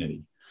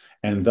opportunity,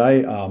 and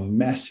they are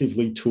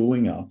massively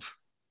tooling up,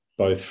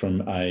 both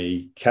from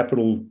a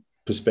capital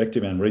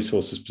perspective and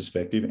resources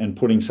perspective, and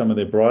putting some of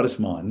their brightest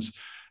minds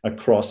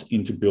across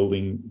into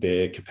building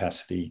their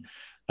capacity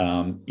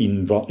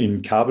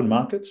in carbon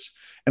markets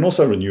and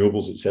also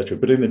renewables, etc.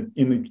 But in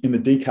the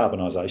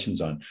decarbonisation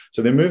zone,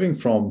 so they're moving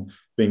from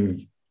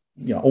being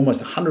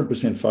almost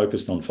 100%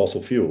 focused on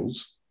fossil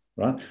fuels,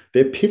 right?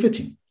 They're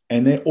pivoting,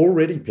 and they're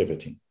already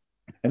pivoting,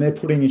 and they're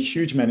putting a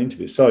huge amount into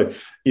this. So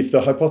if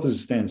the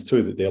hypothesis stands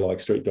too that they're like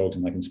street dogs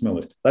and they can smell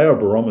it, they are a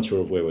barometer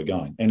of where we're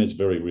going, and it's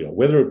very real.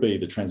 Whether it be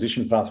the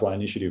Transition Pathway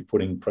Initiative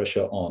putting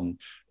pressure on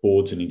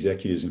boards and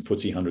executives in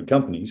FTSE 100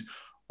 companies,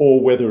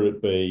 or whether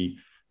it be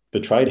the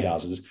trade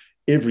houses,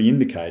 every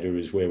indicator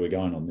is where we're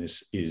going on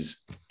this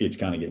is it's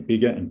going to get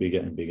bigger and bigger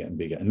and bigger and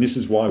bigger. And this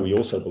is why we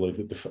also believe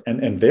that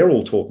and they're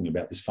all talking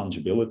about this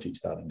fungibility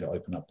starting to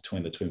open up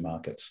between the two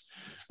markets.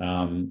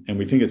 And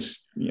we think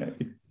it's,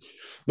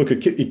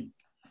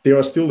 there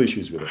are still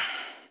issues with it,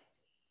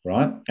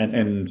 right?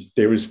 And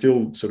there is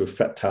still sort of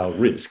fat tail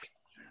risk,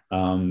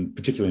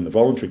 particularly in the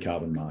voluntary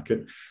carbon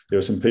market. There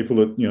are some people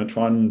that,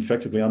 try and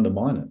effectively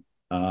undermine it.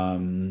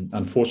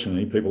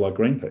 Unfortunately, people like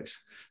Greenpeace.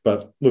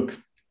 But look,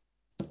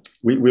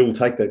 we will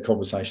take that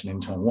conversation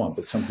anytime we want,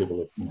 but some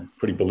people are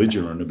pretty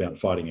belligerent about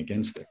fighting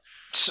against it.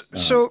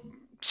 So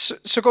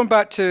going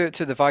back to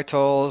the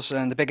Vitols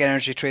and the big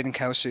energy trading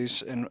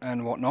houses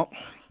and whatnot.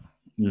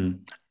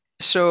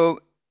 So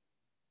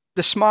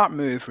the smart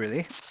move,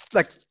 really,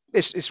 like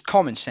it's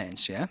common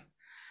sense, yeah.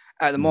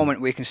 At the moment,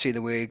 we can see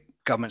the way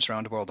governments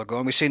around the world are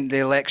going. We've seen the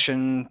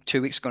election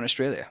 2 weeks ago in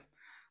Australia.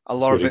 A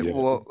lot of it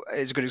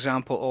is a good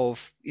example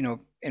of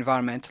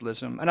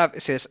environmentalism, and I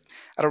say this,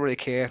 I don't really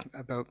care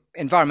about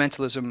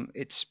environmentalism.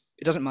 It's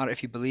it doesn't matter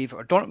if you believe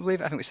or don't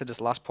believe. I think we said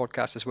this last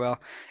podcast as well.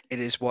 It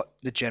is what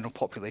the general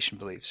population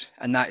believes,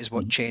 and that is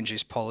what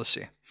changes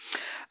policy.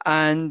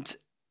 And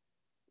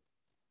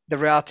the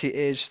reality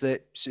is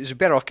that we're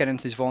better off getting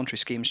into these voluntary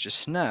schemes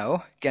just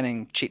now,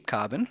 getting cheap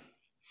carbon,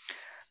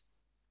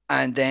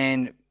 and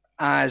then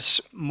as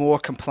more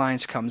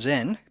compliance comes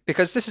in,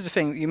 because this is the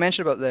thing you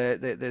mentioned about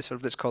the sort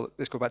of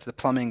let's go back to the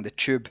plumbing, the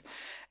tube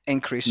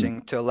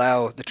increasing to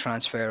allow the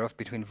transfer of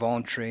between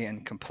voluntary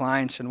and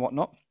compliance and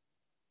whatnot.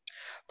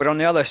 But on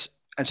the other,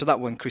 and so that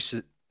will increase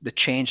the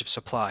change of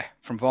supply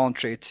from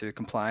voluntary to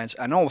compliance,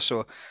 and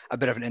also a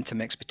bit of an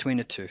intermix between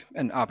the two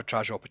and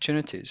arbitrage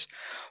opportunities.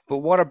 But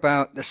what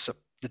about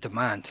the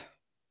demand?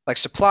 Like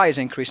supply is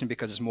increasing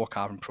because there's more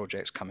carbon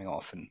projects coming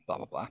off and blah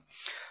blah blah.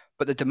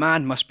 But the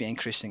demand must be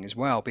increasing as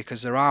well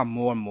because there are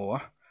more and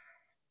more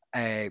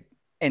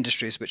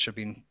industries which are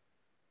being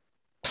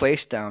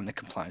placed down the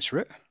compliance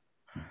route.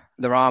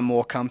 There are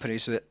more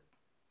companies that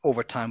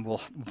over time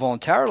will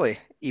voluntarily,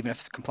 even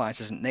if the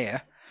compliance isn't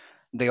there,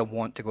 they'll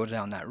want to go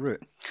down that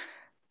route.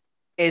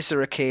 Is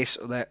there a case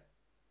that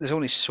there's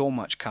only so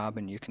much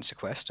carbon you can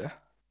sequester?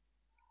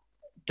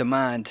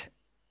 Demand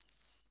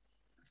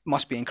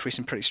must be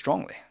increasing pretty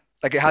strongly.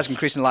 Like it has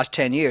increased in the last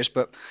 10 years,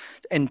 but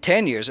in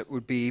 10 years it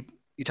would be,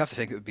 you'd have to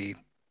think it would be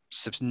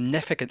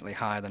significantly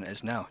higher than it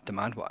is now,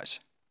 demand-wise.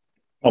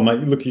 Oh,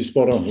 mate, look, you're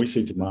spot on. We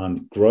see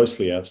demand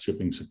grossly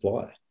outstripping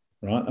supply,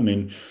 right? I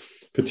mean,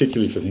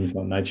 particularly for things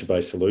like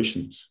nature-based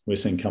solutions, we're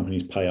seeing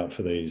companies pay up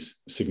for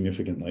these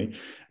significantly.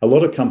 A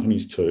lot of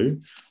companies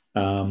too.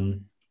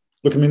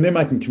 Look, I mean, they're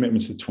making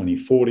commitments to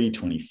 2040,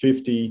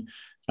 2050.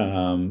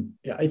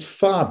 It's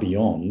far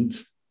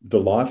beyond the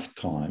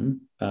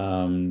lifetime,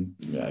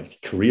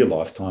 career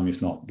lifetime,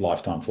 if not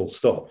lifetime full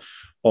stop,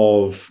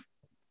 of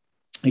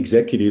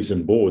executives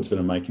and boards that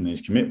are making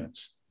these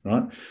commitments,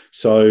 right?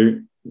 So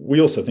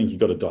we also think you've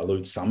got to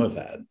dilute some of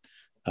that,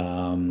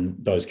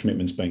 those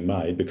commitments being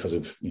made because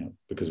of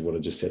what I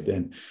just said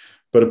then.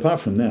 But apart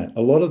from that,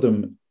 a lot of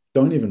them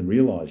don't even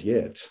realise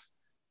yet,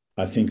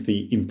 I think,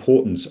 the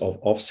importance of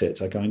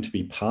offsets are going to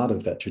be part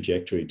of that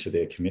trajectory to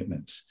their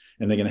commitments,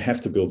 and they're going to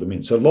have to build them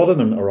in. So a lot of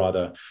them are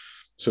either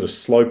sort of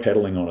slow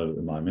pedaling on it at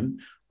the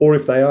moment, or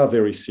if they are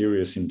very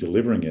serious in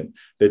delivering it,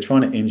 they're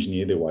trying to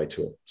engineer their way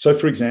to it. So,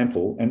 for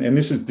example, and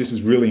this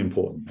is really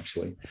important,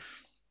 actually,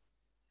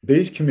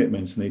 these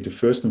commitments need to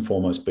first and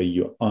foremost be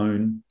your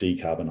own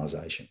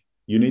decarbonisation.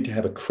 You need to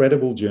have a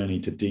credible journey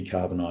to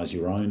decarbonise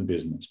your own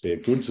business, be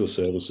it goods or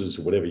services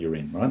or whatever you're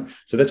in, right?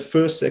 So that's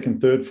first,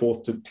 second, third,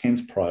 fourth to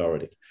 10th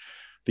priority.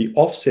 The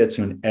offsets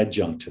are an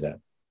adjunct to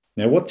that.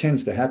 Now, what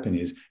tends to happen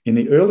is in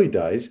the early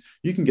days,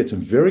 you can get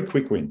some very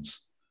quick wins,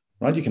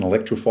 right? You can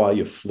electrify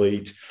your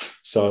fleet.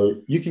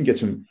 So you can get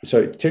some, so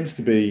it tends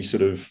to be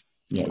sort of,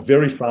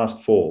 very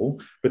fast fall,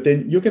 but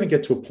then you're going to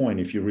get to a point,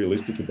 if you're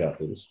realistic about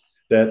this,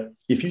 that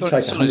if you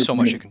take only so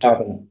much you can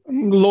do.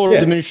 Law of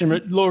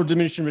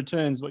diminishing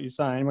returns, what you're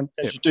saying.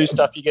 As you do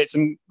stuff, you get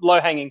some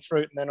low-hanging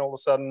fruit, and then all of a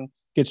sudden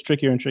it gets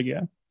trickier and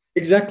trickier.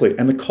 Exactly.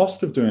 And the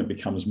cost of doing it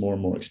becomes more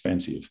and more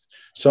expensive.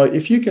 So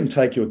if you can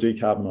take your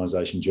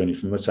decarbonisation journey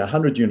from, let's say,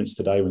 100 units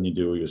today when you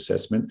do your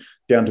assessment,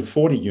 down to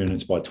 40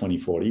 units by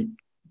 2040,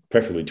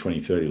 preferably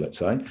 2030, let's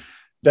say,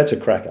 that's a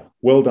cracker.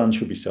 Well done,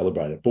 should be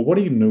celebrated. But what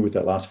do you do with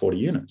that last 40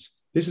 units?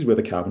 This is where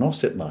the carbon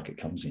offset market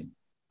comes in,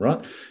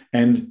 right?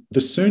 And the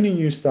sooner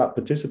you start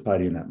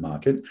participating in that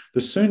market,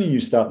 the sooner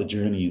you start the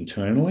journey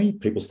internally,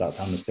 people start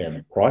to understand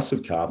the price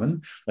of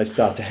carbon. They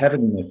start to have it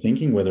in their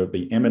thinking, whether it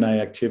be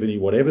M&A activity,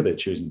 whatever they're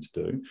choosing to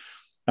do.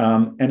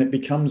 And it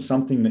becomes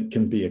something that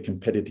can be a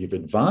competitive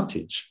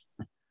advantage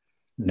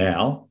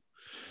now.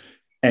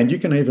 And you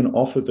can even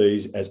offer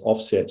these as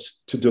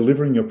offsets to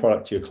delivering your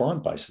product to your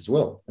client base as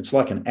well. It's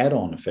like an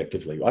add-on,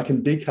 effectively. I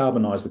can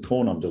decarbonize the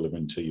corn I'm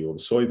delivering to you, or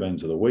the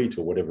soybeans or the wheat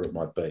or whatever it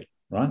might be,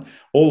 right?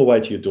 All the way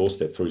to your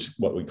doorstep through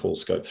what we call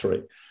Scope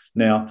 3.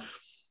 Now,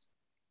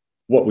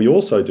 what we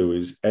also do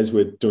is, as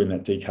we're doing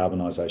that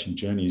decarbonisation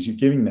journey, is you're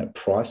giving that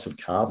price of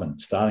carbon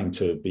starting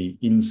to be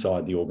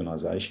inside the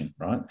organisation,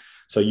 right?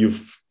 So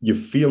you're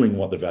feeling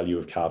what the value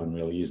of carbon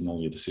really is in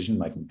all your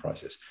decision-making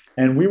process.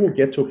 And we will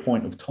get to a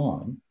point of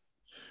time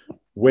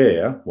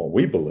where what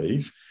we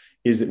believe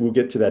is that we'll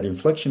get to that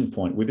inflection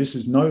point where this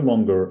is no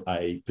longer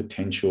a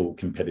potential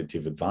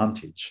competitive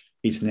advantage.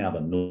 It's now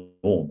the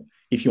norm.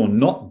 If you're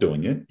not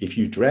doing it, if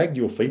you dragged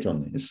your feet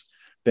on this,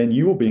 then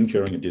you will be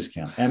incurring a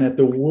discount. And at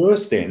the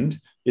worst end,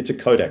 it's a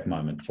Kodak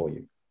moment for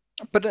you.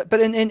 But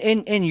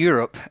in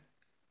Europe,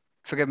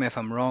 forgive me if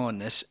I'm wrong on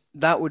this,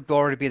 that would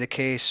already be the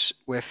case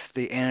with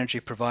the energy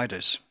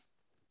providers.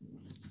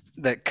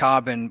 That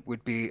carbon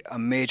would be a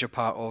major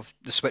part of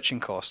the switching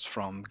costs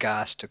from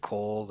gas to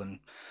coal and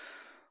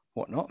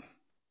whatnot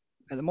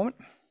at the moment.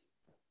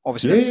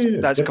 Obviously,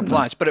 that's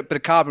compliance, but the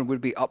carbon would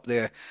be up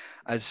there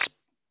as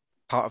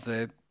part of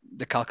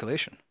the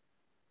calculation.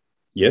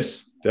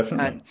 Yes,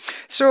 definitely. And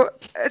so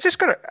I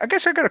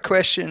guess I got a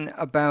question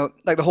about,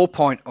 like, the whole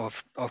point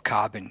of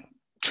carbon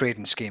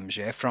trading schemes,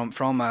 yeah,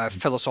 from a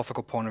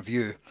philosophical point of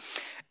view,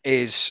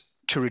 is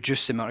to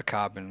reduce the amount of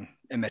carbon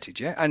emitted,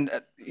 yeah? And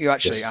you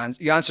actually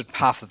you answered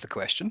half of the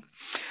question,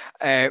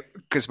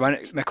 because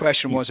my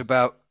question was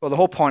about, well, the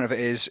whole point of it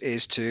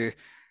is to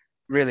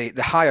really,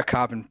 the higher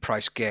carbon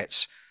price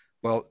gets,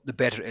 well, the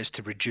better it is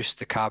to reduce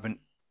the carbon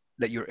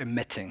that you're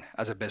emitting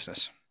as a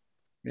business.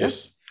 Yeah?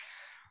 Yes.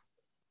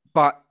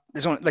 But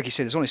there's only, like you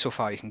said, there's only so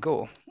far you can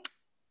go.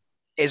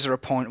 Is there a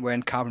point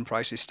when carbon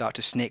prices start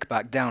to snake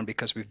back down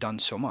because we've done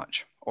so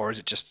much? Or is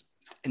it just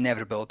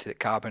inevitability that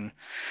carbon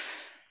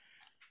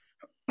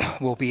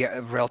will be at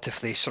a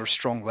relatively sort of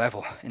strong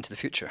level into the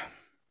future?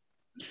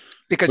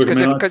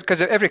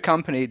 Because every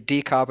company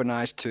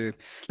decarbonized to,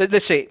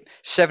 let's say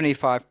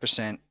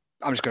 75%,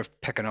 I'm just going to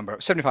pick a number,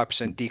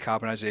 75%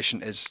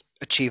 decarbonization is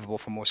achievable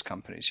for most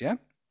companies, yeah?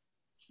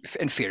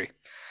 In theory.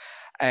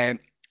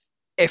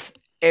 If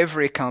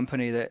every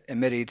company that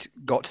emitted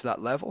got to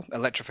that level,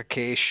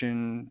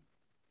 electrification,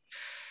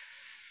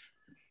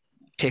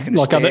 taking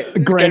like other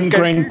green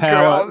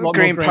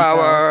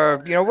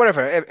power, you know,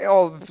 whatever,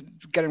 all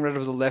getting rid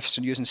of the lifts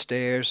and using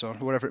stairs or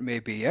whatever it may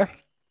be, yeah?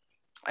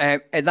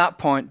 At that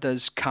point,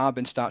 does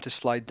carbon start to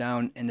slide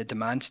down in the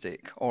demand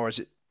stake, or is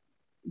it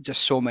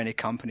just so many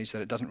companies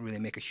that it doesn't really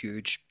make a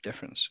huge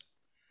difference?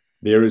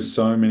 There is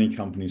so many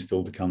companies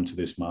still to come to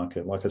this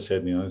market. Like I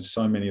said, you know,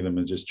 so many of them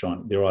are just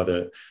they're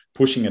either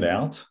pushing it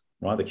out,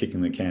 right? They're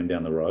kicking the can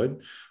down the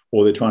road,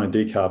 or they're trying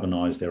to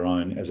decarbonize their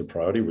own as a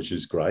priority, which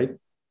is great,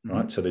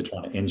 right? So they're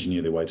trying to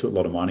engineer their way to it. A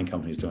lot of mining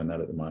companies doing that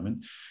at the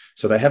moment.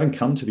 So they haven't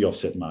come to the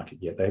offset market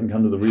yet. They haven't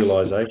come to the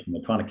realization.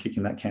 They're kind of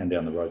kicking that can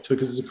down the road too,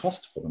 because there's a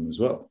cost for them as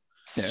well.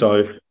 Yeah.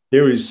 So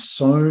there is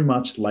so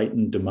much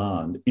latent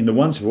demand in the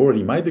ones who've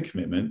already made the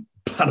commitment,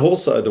 but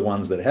also the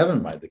ones that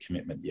haven't made the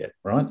commitment yet,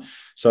 right?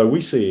 So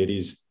we see it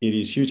is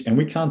huge. And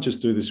we can't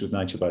just do this with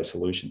nature-based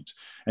solutions.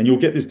 And you'll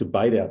get this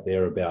debate out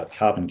there about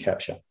carbon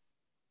capture,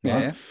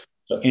 right? Yeah.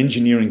 So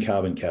engineering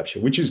carbon capture,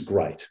 which is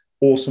great,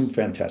 awesome,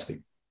 fantastic.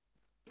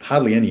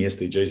 Hardly any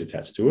SDGs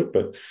attached to it,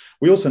 but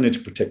we also need to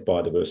protect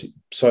biodiversity.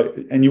 So,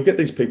 and you'll get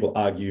these people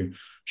argue,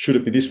 should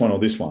it be this one or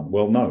this one?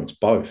 Well, no, it's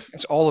both.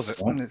 It's all of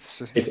it. Right?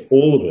 It's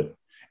all of it.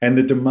 And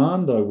the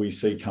demand, though, we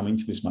see coming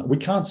to this market, we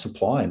can't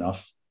supply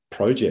enough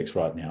projects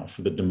right now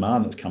for the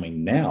demand that's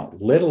coming now,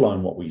 let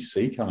alone what we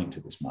see coming to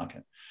this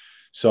market.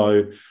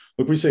 So,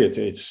 look, we see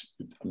I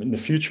mean, the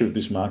future of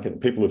this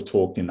market, people have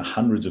talked in the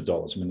hundreds of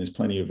dollars. I mean, there's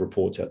plenty of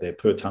reports out there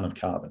per ton of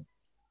carbon,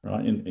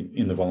 right,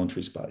 in the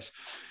voluntary space.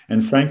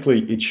 And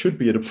frankly, it should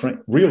be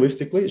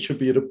realistically, it should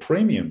be at a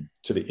premium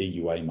to the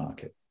EUA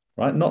market,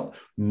 right? Not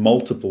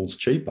multiples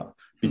cheaper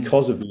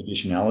because of the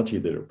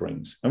additionality that it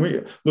brings. And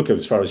we look,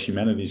 as far as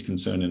humanity is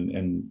concerned,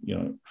 and you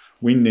know,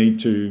 we need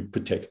to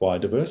protect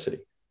biodiversity,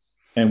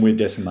 and we're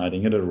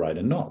decimating it at a rate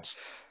of knots.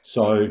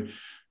 So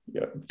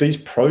these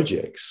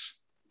projects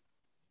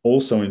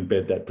also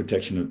embed that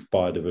protection of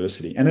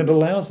biodiversity, and it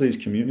allows these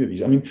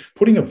communities, I mean,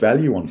 putting a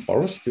value on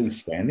forests still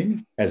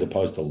standing as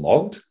opposed to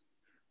logged,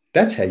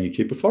 that's how you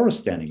keep a forest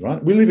standing,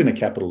 right? We live in a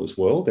capitalist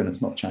world, and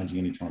it's not changing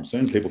anytime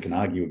soon. People can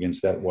argue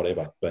against that,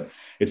 whatever, but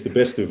it's the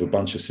best of a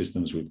bunch of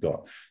systems we've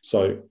got.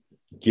 So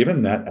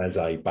given that as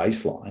a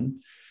baseline,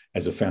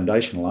 as a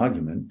foundational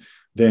argument,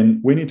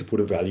 then we need to put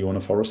a value on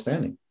a forest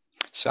standing.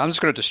 So I'm just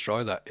going to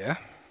destroy that, yeah?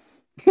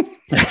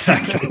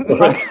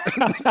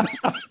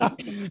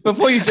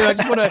 Before you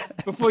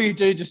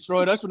do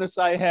destroy it, I just want to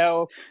say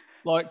how,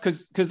 like,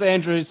 because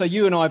Andrew, so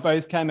you and I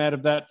both came out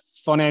of that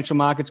financial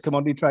markets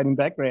commodity trading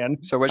background.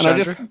 So which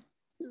Andrew?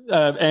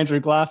 Andrew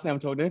Glass. Now I'm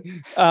talking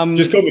to.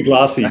 Just call me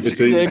Glassy. It's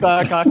easy. Yeah,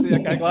 Glassy.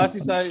 Okay, Glassy.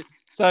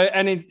 So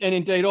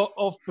indeed,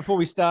 before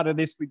we started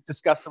this, we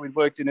discussed that we'd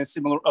worked in a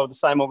similar or the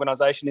same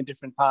organisation in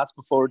different parts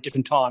before at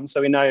different times,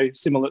 so we know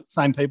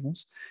same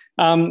peoples.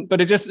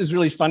 But it just is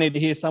really funny to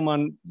hear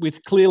someone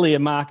with clearly a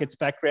markets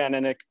background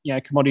and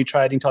a commodity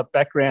trading type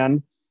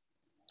background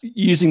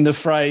using the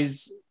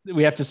phrase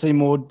we have to see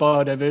more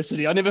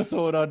biodiversity. I never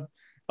thought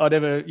I'd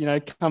ever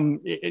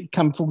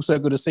come full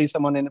circle to see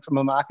someone in it from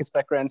a markets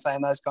background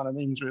saying those kind of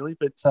things, really.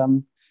 But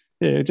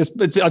it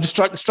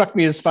just struck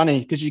me as funny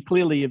because you're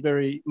clearly a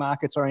very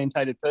markets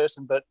orientated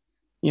person, but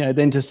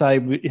then to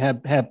say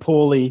how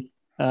poorly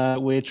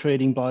we're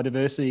treating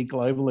biodiversity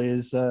globally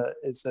is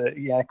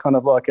kind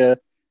of like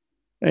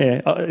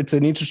it's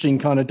an interesting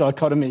kind of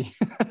dichotomy.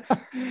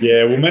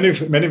 Yeah, well, many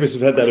of us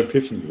have had that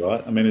epiphany,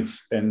 right? I mean,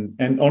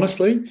 and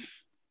honestly,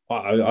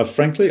 I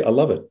frankly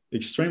love it.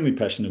 Extremely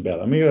passionate about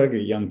it. I mean, I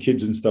get young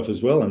kids and stuff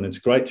as well, and it's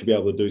great to be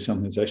able to do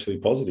something that's actually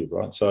positive,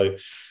 right? So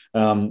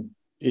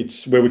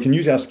it's where we can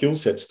use our skill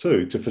sets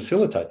too to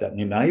facilitate that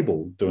and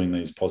enable doing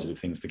these positive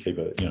things to keep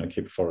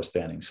a forest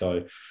standing.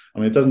 So, I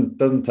mean, it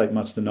doesn't take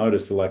much to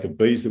notice the lack of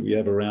bees that we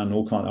have around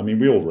all kind. I mean,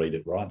 we all read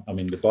it, right? I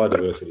mean, the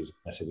biodiversity is a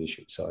massive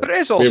issue. So, but it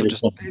is also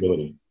just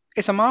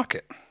it's a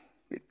market,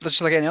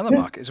 just like any other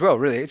market as well.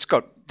 Really, it's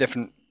got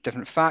different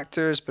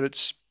factors, but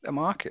it's a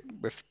market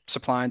with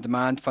supply and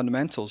demand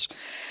fundamentals.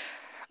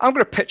 I'm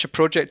going to pitch a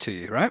project to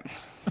you, right?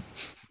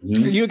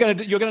 You're going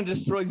to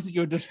destroy.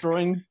 You're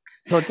destroying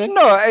project?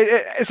 No,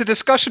 it's a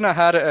discussion I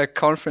had at a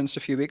conference a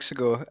few weeks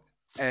ago.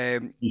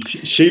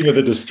 Shiva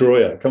the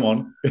Destroyer, come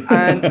on.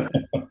 And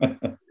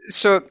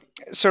So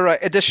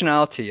right,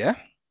 additionality, yeah.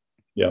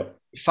 Yeah.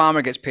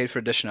 Farmer gets paid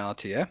for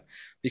additionality, yeah,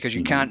 because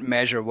you Mhm. can't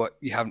measure what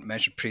you haven't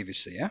measured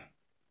previously, yeah.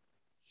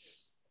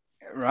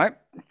 Right.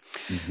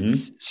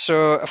 Mhm.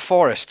 So a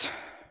forest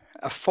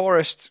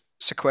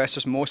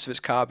sequesters most of its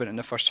carbon in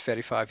the first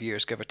 35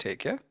 years, give or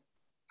take, yeah.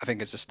 I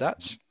think it's the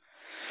stats.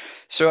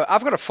 So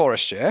I've got a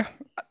forest, yeah.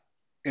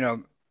 You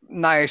know,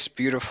 nice,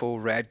 beautiful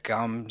red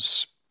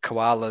gums,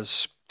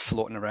 koalas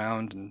floating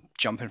around and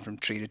jumping from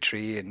tree to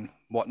tree and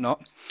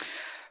whatnot.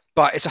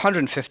 But it's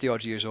 150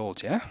 odd years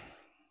old, yeah?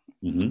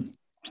 Mhm.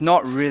 It's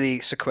not really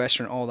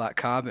sequestering all that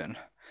carbon.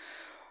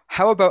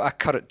 How about I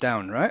cut it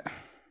down, right?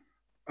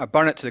 I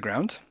burn it to the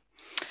ground,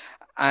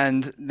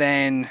 and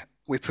then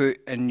we put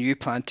a new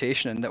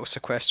plantation in that will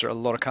sequester a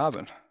lot of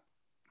carbon.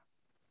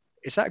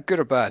 Is that good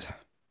or bad?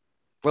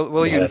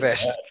 Will you No,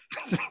 invest?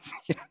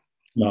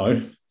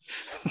 no,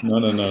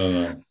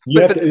 no.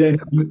 You but have but to.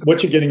 And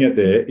what you're getting at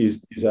there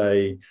is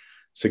a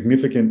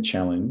significant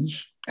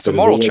challenge it's a that has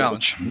moral always.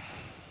 challenge.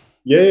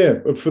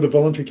 Yeah, for the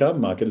voluntary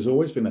carbon market, has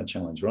always been that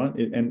challenge, right?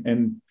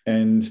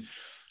 And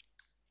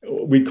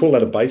we call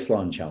that a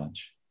baseline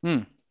challenge. Hmm.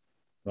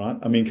 Right?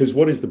 I mean, because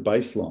what is the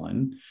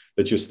baseline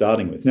that you're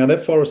starting with? Now,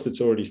 that forest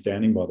that's already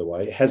standing, by the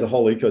way, has a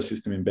whole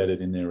ecosystem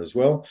embedded in there as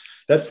well.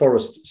 That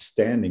forest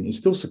standing is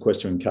still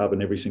sequestering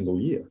carbon every single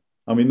year.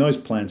 I mean, those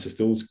plants are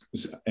still,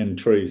 and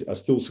trees are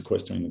still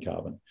sequestering the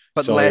carbon.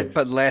 But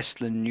less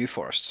than new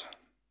forests.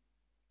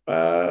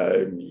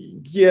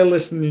 Yeah,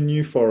 less than the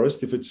new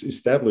forest if it's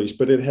established,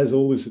 but it has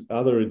all this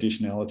other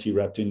additionality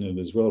wrapped in it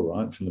as well,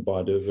 right? From the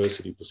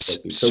biodiversity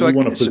perspective. So we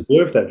want to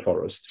preserve that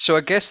forest. So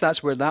I guess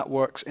that's where that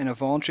works in a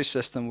voluntary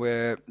system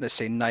where, let's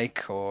say,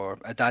 Nike or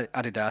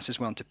Adidas is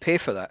willing to pay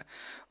for that.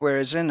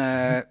 Whereas in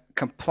a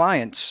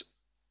compliance,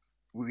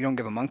 we don't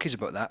give a monkeys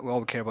about that.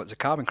 All we care about is the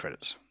carbon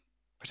credits,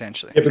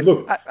 potentially. Yeah, but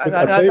look, I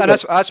tell you And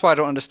what, that's why I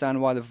don't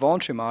understand why the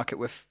voluntary market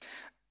with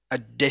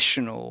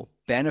additional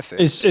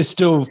benefits is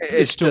still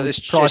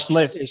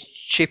priceless. It's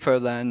cheaper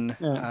than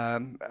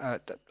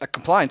a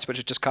compliance, which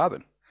is just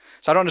carbon.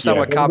 So I don't understand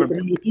yeah. why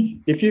carbon.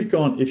 If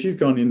you've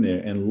gone in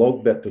there and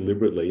logged that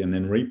deliberately and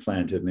then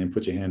replanted and then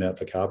put your hand out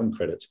for carbon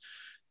credits,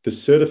 the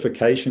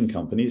certification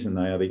companies, and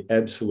they are the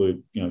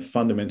absolute,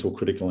 fundamental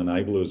critical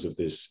enablers of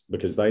this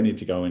because they need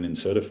to go in and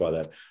certify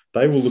that.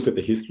 They will look at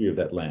the history of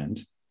that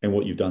land and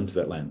what you've done to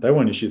that land. They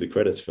won't issue the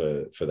credits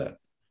for that.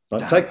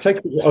 Right?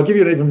 I'll give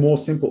you an even more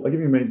simple. I'll give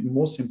you a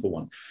more simple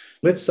one.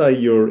 Let's say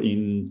you're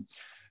in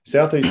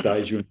Southeast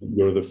Asia.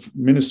 You're the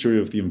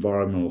Ministry of the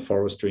Environmental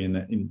Forestry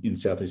in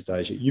Southeast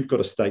Asia. You've got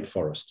a state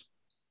forest,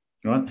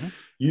 right? Mm-hmm.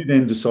 You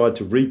then decide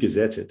to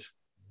re-gazette it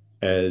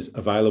as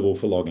available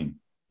for logging.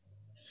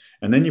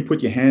 And then you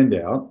put your hand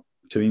out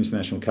to the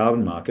international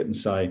carbon market and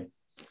say,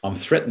 I'm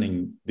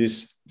threatening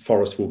this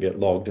forest will get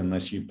logged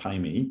unless you pay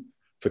me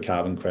for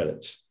carbon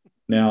credits.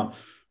 Now,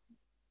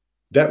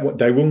 that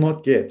they will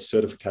not get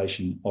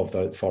certification of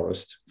the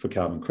forest for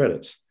carbon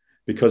credits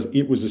because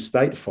it was a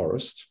state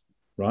forest,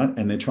 right?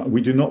 And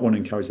we do not want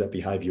to encourage that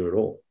behavior at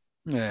all.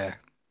 Yeah.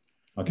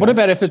 Okay. What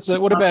about if it's a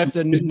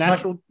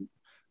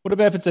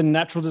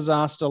natural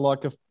disaster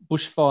like a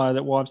bushfire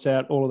that wipes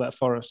out all of that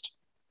forest?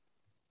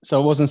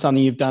 So it wasn't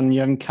something you've done,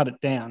 you haven't cut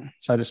it down,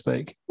 so to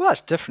speak. Well,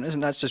 that's different,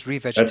 isn't it? That's just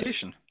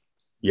revegetation.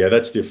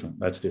 That's different.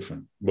 That's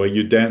different. Well,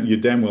 you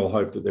damn well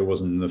hope that there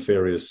wasn't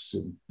nefarious,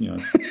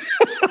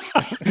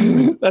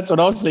 That's what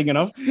I was thinking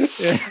of.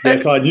 Yeah.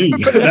 Yes, I knew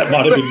that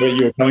might have been where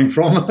you were coming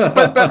from.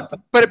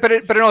 but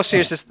in all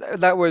seriousness,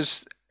 that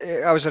was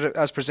I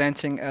was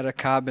presenting at a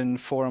carbon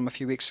forum a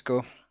few weeks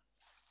ago,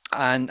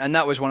 and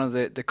that was one of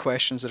the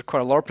questions that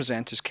quite a lot of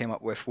presenters came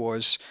up with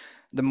was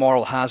the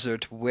moral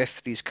hazard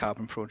with these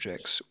carbon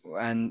projects,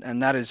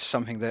 and that is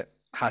something that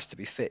has to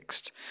be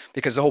fixed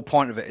because the whole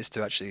point of it is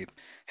to actually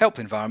help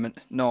the environment,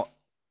 not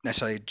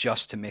necessarily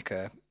just to make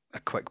a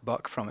quick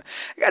buck from it.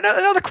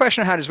 Another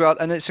question I had as well,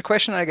 and it's a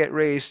question I get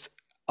raised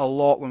a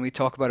lot when we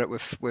talk about it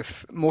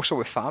with more so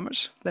with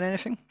farmers than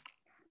anything,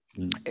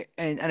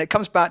 and it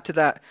comes back to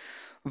that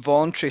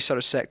voluntary sort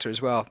of sector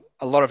as well.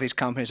 A lot of these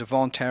companies are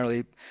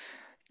voluntarily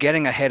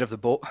getting ahead of the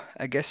boat,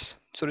 I guess,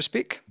 so to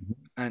speak,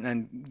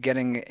 and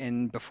getting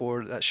in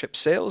before that ship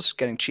sails,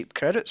 getting cheap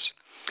credits.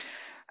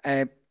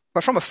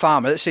 But from a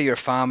farmer, let's say you're a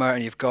farmer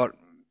and you've got,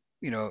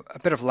 a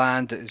bit of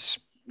land that is,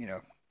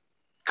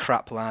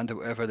 crap land or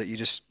whatever that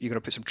you're going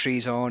to put some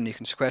trees on, you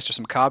can sequester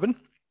some carbon.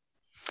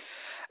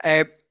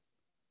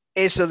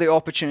 Is there the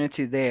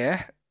opportunity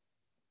there?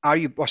 Are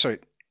you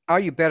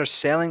better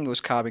selling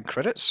those carbon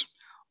credits,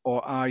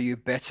 or are you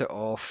better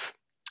off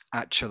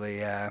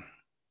actually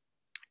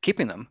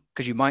keeping them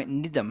because you might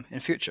need them in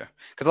future?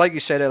 Because like you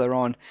said earlier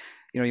on,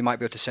 you might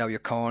be able to sell your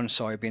corn,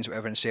 soybeans,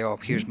 whatever, and say, oh,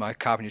 here's my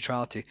carbon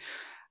neutrality.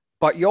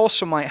 But you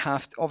also might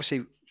have to,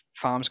 obviously,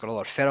 farms got a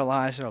lot of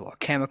fertilizer, a lot of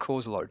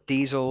chemicals, a lot of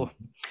diesel.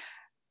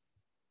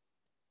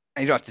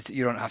 And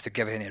you don't have to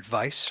give any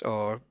advice,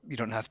 or you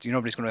don't have to.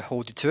 Nobody's going to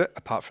hold you to it,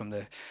 apart from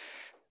the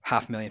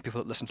 500,000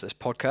 people that listen to this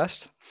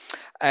podcast.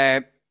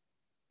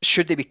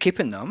 Should they be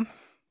keeping them,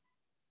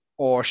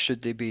 or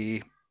should they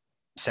be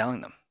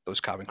selling them, those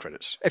carbon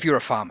credits, if you're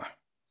a farmer?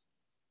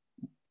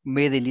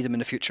 may they need them in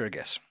the future, I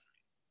guess?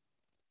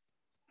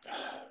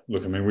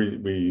 Look, I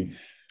mean,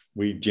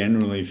 we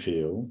generally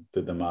feel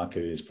that the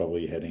market is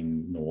probably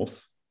heading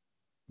north,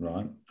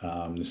 right?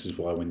 This is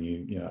why when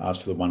you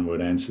ask for the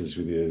one-word answers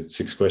with your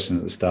 6 questions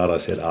at the start, I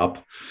said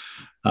up.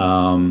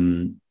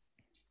 And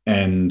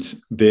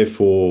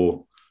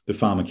therefore, the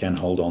farmer can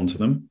hold on to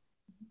them,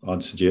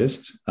 I'd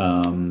suggest.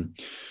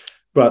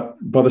 But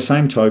by the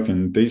same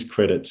token, these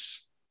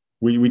credits,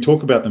 we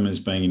talk about them as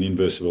being an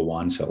inverse of a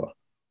wine cellar,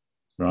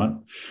 right?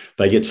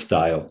 They get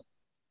stale.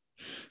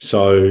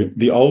 So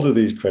the older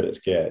these credits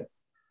get,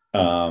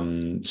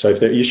 so if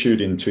they're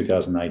issued in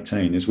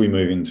 2018, as we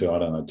move into, I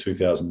don't know,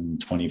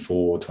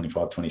 2024,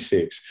 25,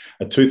 26,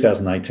 a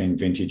 2018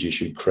 vintage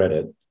issued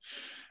credit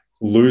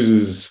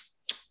loses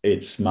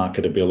its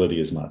marketability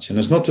as much. And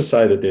it's not to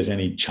say that there's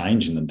any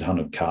change in the ton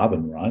of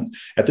carbon, right?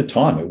 At the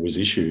time, it was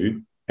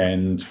issued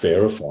and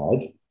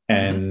verified,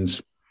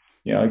 and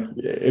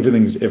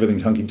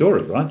everything's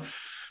hunky-dory, right?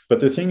 But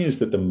the thing is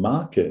that the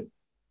market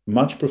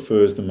much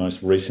prefers the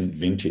most recent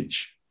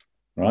vintage,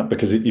 right?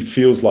 Because it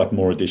feels like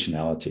more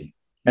additionality.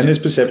 And there's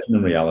perception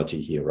and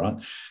reality here, right?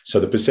 So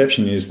the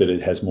perception is that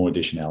it has more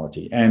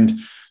additionality. And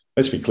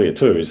let's be clear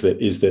too, is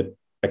that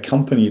a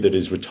company that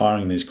is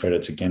retiring these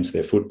credits against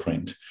their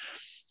footprint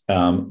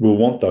will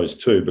want those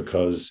too,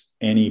 because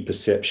any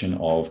perception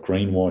of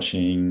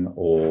greenwashing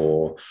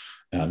or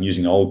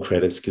using old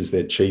credits because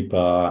they're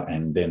cheaper,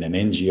 and then an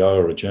NGO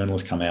or a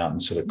journalist come out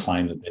and sort of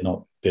claim that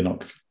they're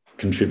not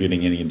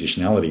contributing any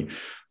additionality,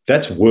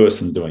 that's worse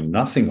than doing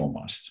nothing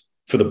almost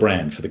for the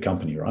brand, for the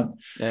company, right?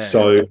 Yeah.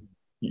 So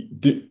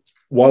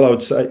while I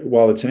would say,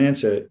 while it's an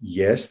answer,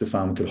 yes, the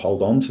farmer could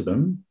hold on to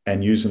them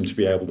and use them to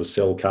be able to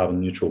sell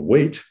carbon neutral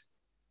wheat.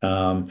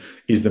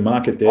 Is the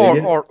market there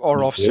yet?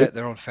 Or offset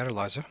their own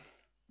fertilizer.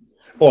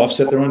 Or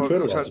offset their own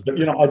fertilizer.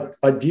 But,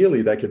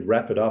 ideally, they could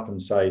wrap it up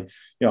and say,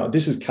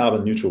 this is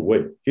carbon neutral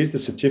wheat. Here's the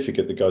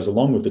certificate that goes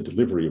along with the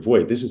delivery of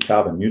wheat. This is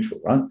carbon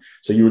neutral, right?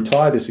 So you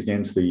retire this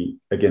against the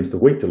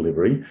wheat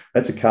delivery.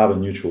 That's a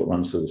carbon neutral that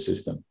runs through the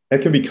system.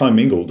 That can be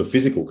commingled. The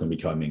physical can be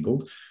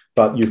commingled,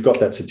 but you've got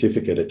that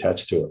certificate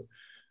attached to it.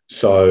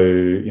 So,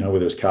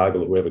 whether it's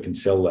Cargill or whoever can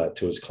sell that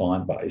to its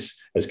client base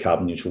as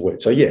carbon neutral wheat.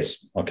 So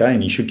yes, okay,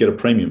 and you should get a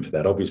premium for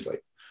that, obviously.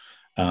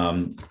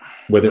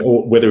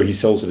 Whether he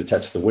sells it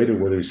attached to the wheat or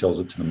whether he sells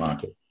it to the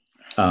market.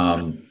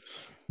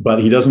 But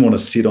he doesn't want to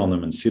sit on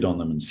them.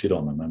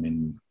 I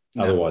mean,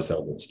 otherwise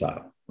they'll get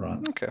stale, right?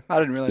 Okay, I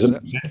didn't realize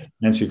that.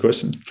 Answer your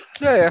question?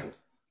 Yeah.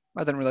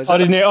 I didn't realize that. I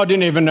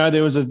didn't even know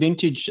there was a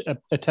vintage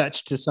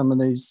attached to some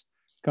of these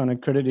kind of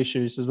credit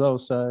issues as well.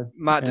 So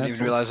Matt didn't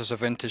even realize there's a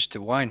vintage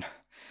to wine.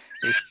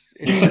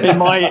 In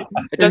my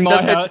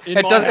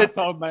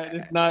household,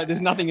 mate,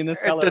 there's nothing in the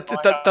cellar. It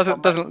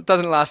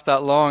doesn't last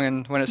that long,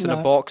 and when it's in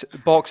a box,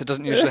 it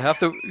doesn't usually have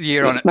the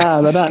year on it.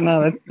 No, they don't.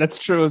 No, that's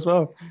true as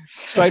well.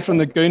 Straight from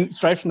the goon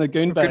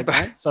bag,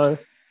 mate. So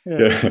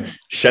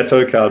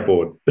Chateau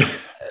cardboard.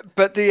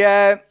 But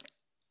it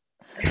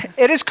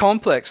is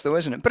complex, though,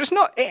 isn't it? But it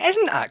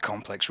isn't that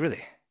complex,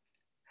 really.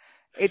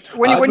 It's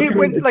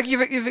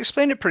you've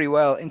explained it pretty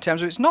well in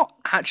terms of it's not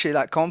actually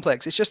that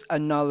complex. It's just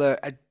an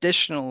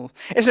additional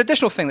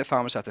thing that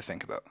farmers have to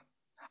think about,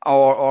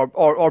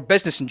 or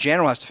business in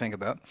general has to think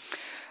about.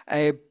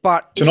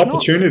 But it's an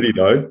opportunity,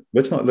 though.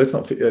 Let's not.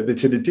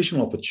 It's an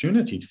additional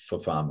opportunity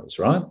for farmers,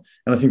 right?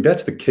 And I think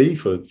that's the key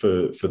for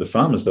the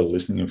farmers that are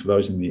listening, and for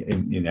those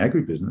in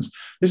agribusiness.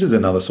 This is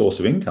another source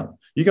of income.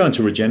 You go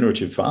into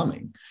regenerative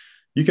farming,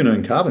 you can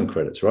earn carbon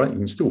credits, right? You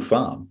can still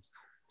farm.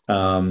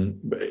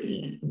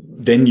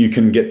 Then you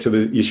can get to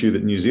the issue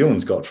that New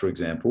Zealand's got, for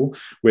example,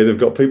 where they've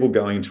got people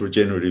going into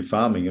regenerative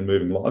farming and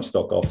moving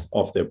livestock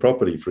off their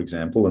property, for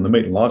example, and the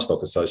Meat and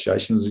Livestock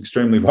Association is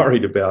extremely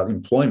worried about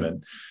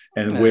employment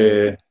and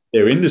where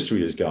their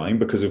industry is going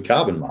because of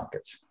carbon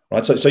markets,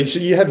 right? So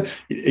you have,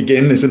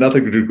 again, there's another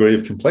degree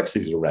of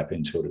complexity to wrap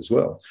into it as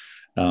well.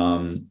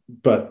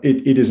 But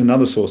it is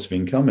another source of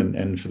income,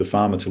 and for the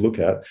farmer to look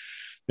at.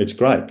 It's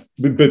great,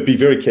 but be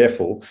very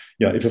careful.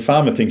 If a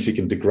farmer thinks he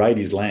can degrade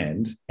his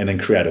land and then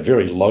create a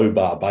very low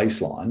bar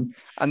baseline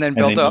and then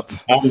build up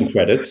carbon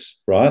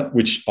credits, right,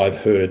 which I've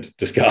heard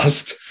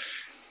discussed,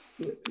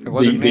 it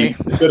wasn't me.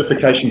 The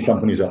certification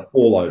companies are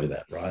all over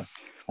that, right?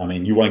 I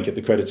mean, you won't get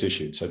the credits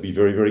issued, so be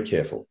very, very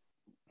careful.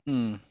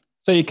 So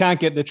you can't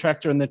get the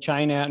tractor and the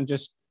chain out and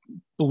just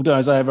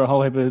bulldoze over a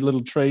whole heap of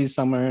little trees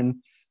somewhere and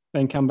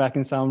then come back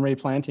and say I'm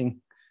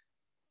replanting.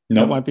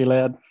 No, that won't be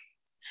allowed.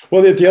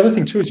 Well, the other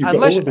thing too is you've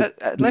got all of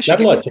the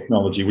satellite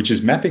technology, which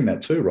is mapping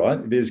that too, right?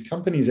 There's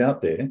companies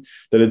out there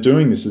that are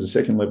doing this as a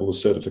second level of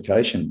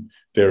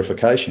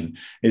verification,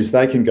 is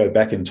they can go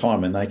back in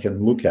time and they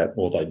can look at,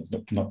 or they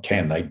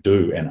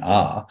do and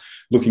are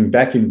looking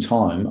back in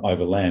time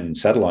over land and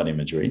satellite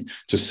imagery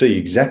to see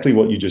exactly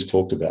what you just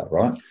talked about,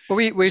 right? Well,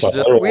 we used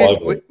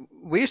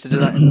to do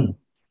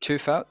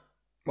that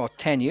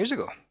 10 years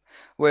ago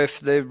with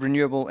the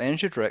Renewable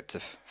Energy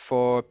Directive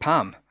for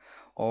palm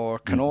or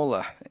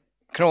canola.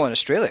 Canola in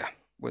Australia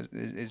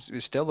is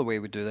still the way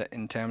we do that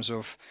in terms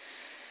of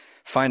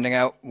finding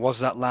out was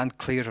that land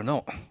cleared or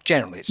not.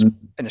 Generally, it's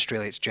in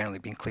Australia, it's generally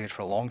been cleared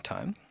for a long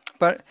time.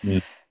 But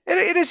it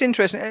is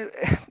interesting.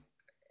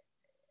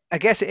 I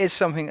guess it is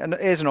something, and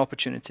it is an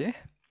opportunity.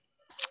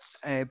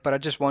 But I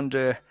just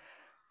wonder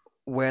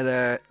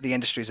whether the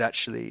industry is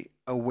actually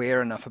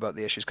aware enough about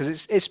the issues,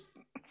 because it's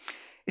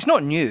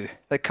not new.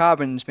 Like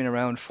carbon trading's been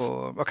around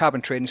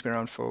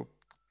for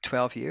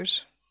 12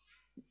 years.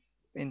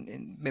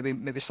 In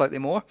maybe slightly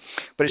more,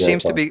 but it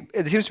seems to be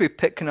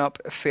picking up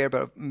a fair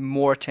bit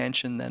more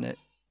attention than it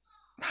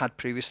had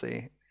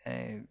previously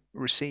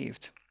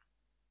received.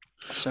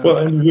 So, well,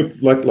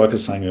 and like I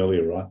was saying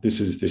earlier, right? This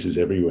is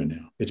everywhere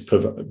now. It's for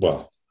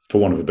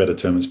want of a better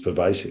term, it's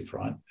pervasive,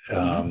 right?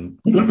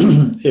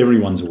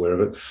 Everyone's aware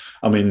of it.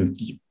 I mean,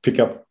 you pick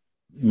up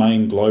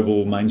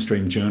global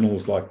mainstream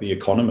journals like The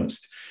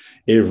Economist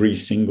every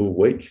single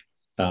week.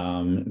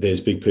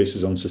 There's big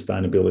pieces on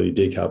sustainability,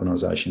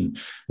 decarbonisation.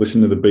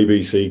 Listen to the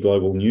BBC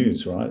Global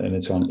News, right? And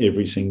it's on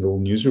every single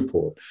news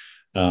report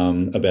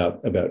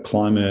about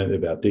climate,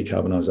 about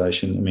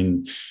decarbonisation. I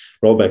mean,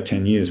 roll back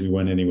 10 years, we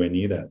weren't anywhere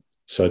near that.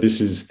 So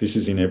this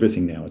is in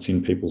everything now. It's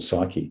in people's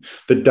psyche.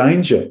 The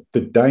danger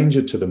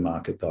to the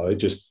market, though,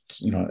 just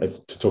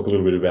to talk a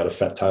little bit about a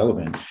fat tail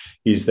event,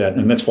 is that,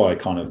 and that's why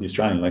kind of the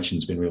Australian election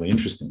has been really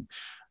interesting.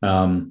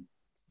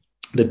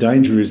 The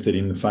danger is that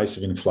in the face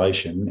of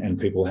inflation and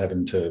people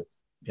having to,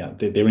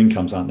 their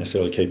incomes aren't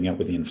necessarily keeping up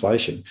with the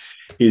inflation,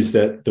 is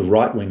that the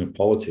right wing of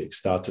politics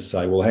start to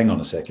say, well, hang on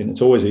a second,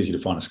 it's always easy to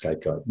find a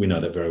scapegoat. We know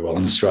that very well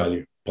in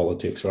Australia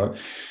politics, right?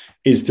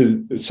 Is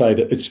to say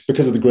that it's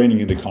because of the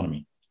greening of the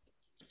economy.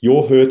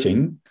 You're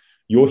hurting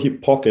your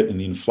hip pocket and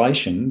the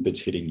inflation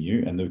that's hitting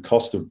you and the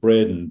cost of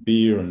bread and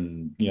beer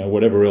and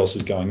whatever else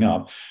is going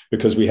up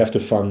because we have to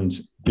fund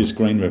this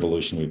green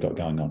revolution we've got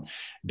going on.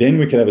 Then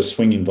we could have a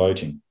swing in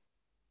voting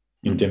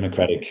in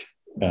democratic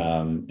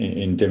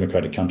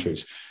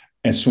countries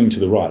and swing to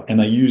the right. And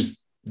they use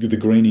the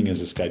greening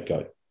as a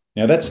scapegoat.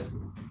 Now, that's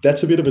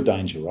a bit of a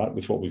danger, right,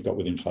 with what we've got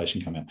with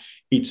inflation coming out.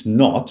 It's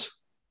not,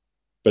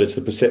 but it's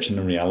the perception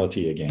and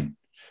reality again.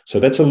 So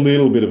that's a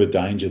little bit of a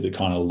danger that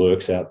kind of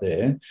lurks out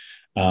there.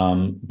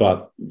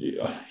 But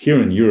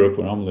here in Europe,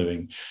 where I'm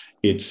living,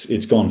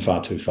 it's gone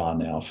far too far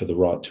now for the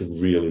right to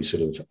really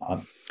sort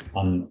of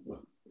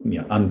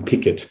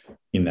unpick it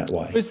in that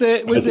way. Was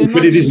there but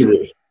much, it is a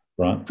risk,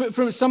 right?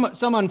 From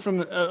someone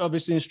from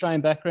obviously an Australian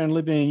background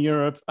living in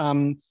Europe,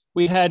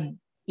 we had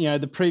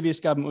the previous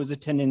government was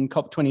attending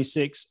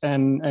COP26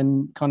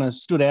 and kind of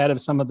stood out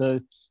of some of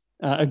the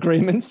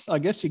agreements, I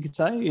guess you could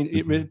say,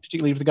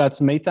 particularly with regards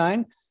to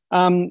methane.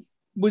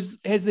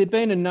 Has there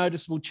been a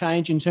noticeable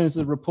change in terms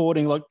of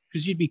reporting? Like,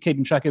 because you'd be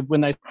keeping track of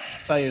when they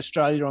say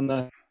Australia on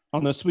the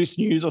Swiss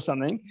News or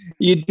something,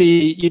 you'd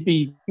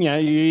be your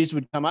ears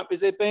would come up.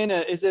 Has there been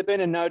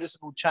a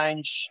noticeable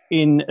change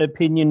in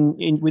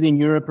opinion within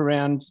Europe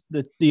around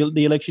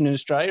the election in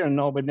Australia?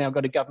 And we've now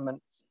got a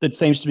government that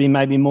seems to be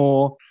maybe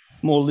more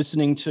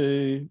listening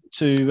to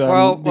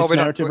this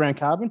narrative around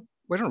carbon.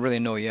 We don't really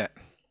know yet.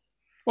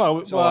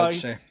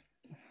 Yes.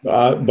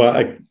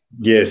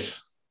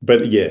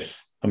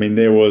 I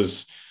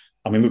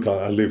mean, look,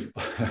 I live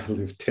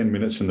 10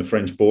 minutes from the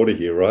French border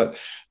here, right?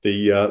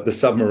 The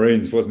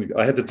submarines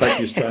I had to take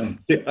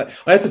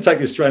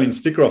the Australian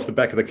sticker off the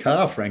back of the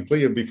car,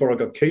 frankly, and before I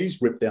got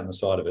keys ripped down the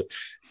side of it.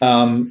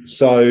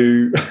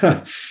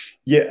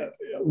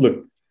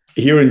 Look,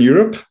 here in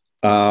Europe,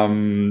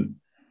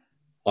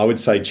 I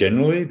would say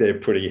generally they're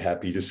pretty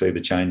happy to see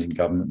the change in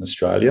government in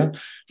Australia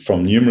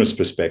from numerous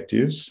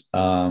perspectives,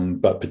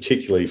 but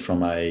particularly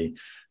from a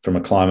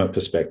climate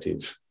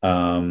perspective.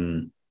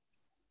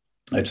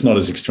 It's not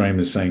as extreme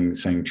as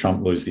seeing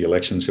Trump lose the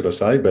election, should I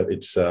say, but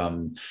it's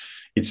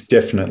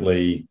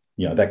definitely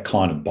that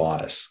kind of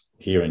bias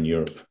here in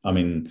Europe. I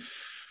mean,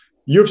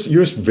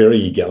 Europe's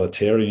very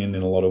egalitarian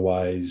in a lot of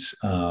ways,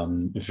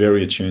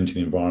 very attuned to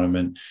the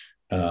environment.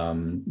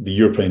 The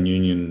European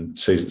Union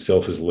sees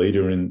itself as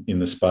leader in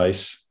the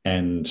space,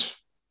 and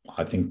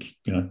I think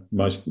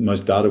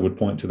most data would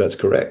point to that's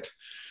correct.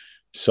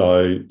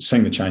 So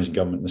seeing the change in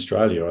government in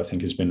Australia, I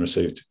think, has been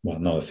received. Well,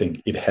 no, I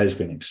think it has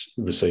been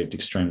received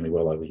extremely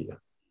well over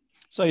here.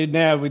 So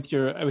now with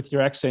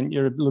your accent,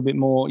 you're a little bit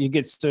more. You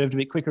get served a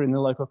bit quicker in the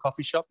local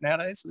coffee shop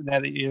nowadays. Now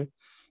that you're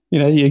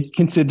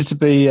considered to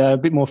be a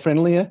bit more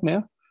friendlier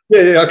now.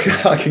 Yeah,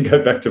 I can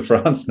go back to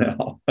France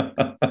now.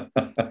 I'm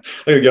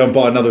going to go and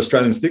buy another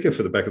Australian sticker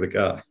for the back of the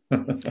car.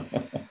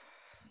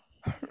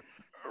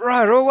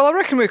 Right. Well, I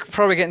reckon we're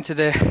probably getting to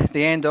the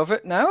end of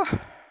it now.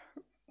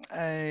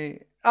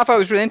 I thought it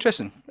was really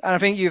interesting, and I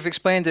think you've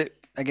explained it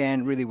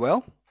again really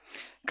well.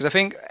 Because I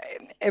think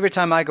every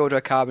time I go to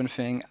a carbon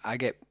thing,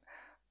 I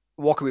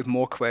walk away with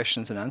more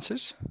questions than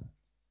answers.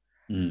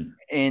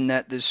 In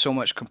that there's so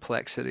much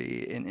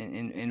complexity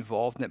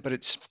involved in it, but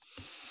it's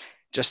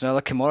just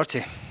another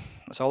commodity.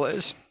 That's all it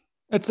is.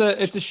 It's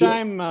a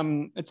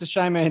shame. It's a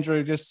shame,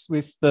 Andrew. Just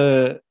with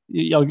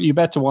you're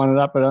about to wind it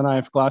up, but I don't know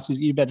if Glasses,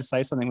 you're about to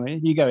say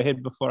something. You go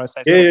ahead before I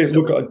say something.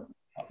 Yeah. Look,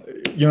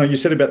 You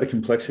said about the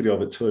complexity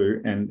of it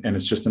too, and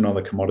it's just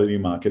another commodity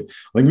market.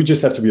 I think we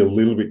just have to be a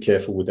little bit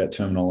careful with that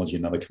terminology,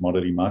 another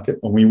commodity market.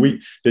 I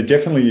mean, there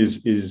definitely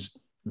is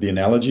the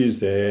analogy is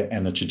there,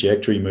 and the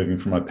trajectory moving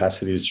from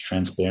opacity to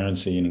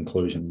transparency and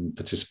inclusion and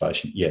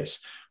participation. Yes,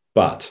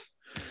 but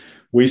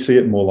we see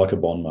it more like a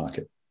bond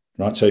market,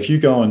 right? So if you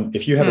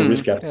have a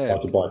risk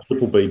appetite to buy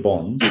triple B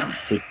bonds,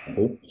 for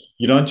example,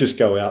 you don't just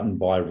go out and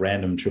buy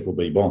random triple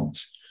B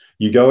bonds.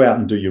 You go out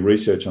and do your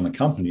research on the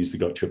companies that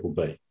got triple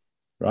B.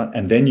 Right,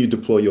 and then you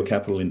deploy your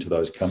capital into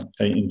those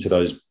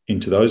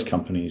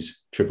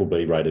companies' triple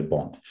B rated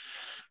bond.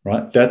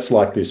 Right, that's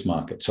like this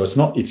market. So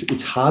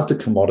it's hard to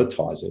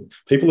commoditize it.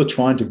 People are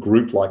trying to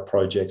group like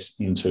projects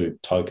into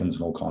tokens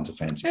and all kinds of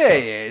fancy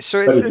stuff. Yeah.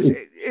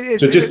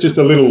 So just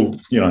a little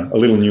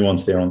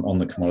nuance there on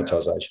the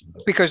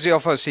commoditization. Because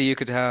obviously you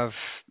could have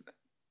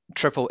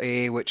triple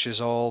A, which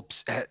is all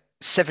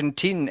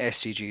 17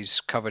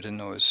 SCGs covered in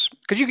those.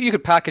 Because you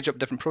could package up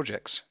different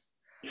projects.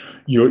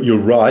 You're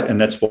right, and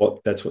that's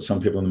what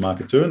some people in the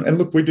market do. And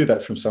look, we do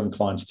that from some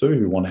clients too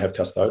who want to have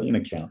custodian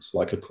accounts,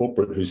 like a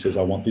corporate who says,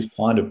 I want this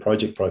kind of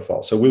project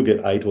profile. So we'll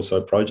get 8 or so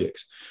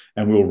projects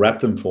and we'll wrap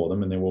them for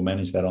them, and then we'll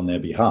manage that on their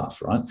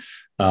behalf, right?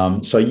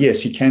 So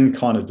yes, you can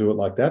kind of do it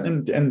like that,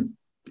 and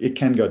it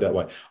can go that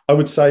way. I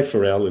would say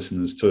for our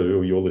listeners too,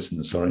 or your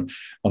listeners, sorry,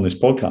 on this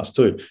podcast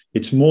too,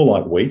 it's more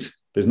like wheat.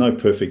 There's no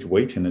perfect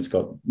wheat, and it's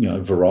got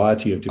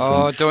variety of different.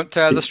 Oh, don't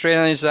tell the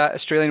Australians that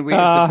Australian wheat is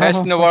the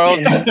best in the world.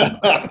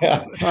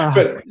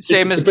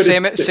 Same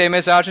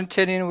as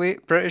Argentinian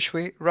wheat, British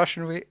wheat,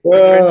 Russian wheat.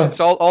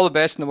 It's all the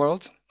best in the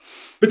world.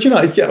 But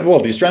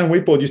the Australian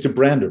Wheat Board used to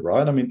brand it,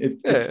 right? I mean,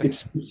 it's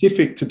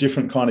specific to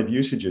different kind of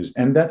usages,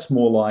 and that's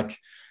more like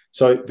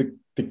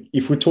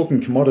if we're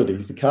talking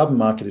commodities, the carbon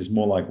market is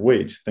more like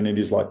wheat than it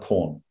is like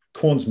corn.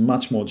 Corn's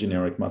much more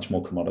generic, much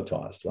more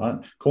commoditized, right?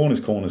 Corn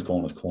is corn,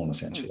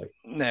 essentially.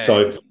 No.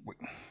 So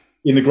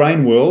in the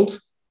grain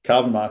world,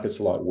 carbon markets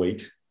are like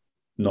wheat,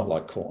 not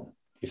like corn,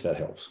 if that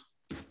helps.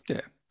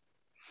 Yeah.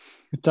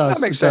 It does.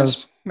 That makes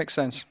sense. Makes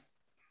sense.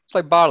 It's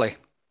like barley,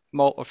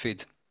 malt or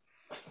feed.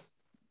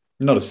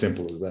 Not as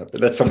simple as that,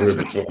 but that's somewhere in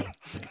between.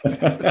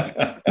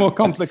 More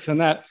complex than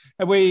that.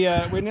 We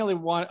nearly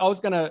won. I was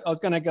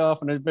gonna go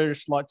off on a very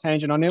slight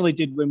tangent. I nearly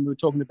did when we were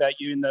talking about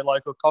you in the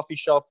local coffee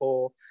shop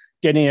or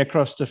getting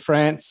across to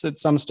France at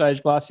some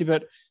stage, Glassy.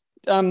 But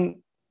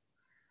I'm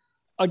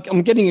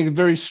getting a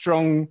very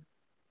strong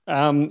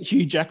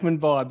Hugh Jackman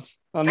vibes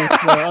on this.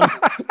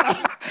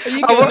 Are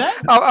you getting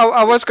that?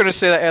 I was going to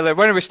say that earlier.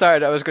 When we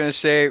started, I was going to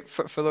say,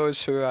 for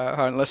those who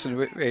aren't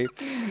listening,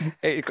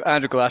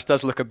 Andrew Glass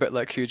does look a bit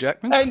like Hugh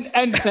Jackman.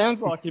 And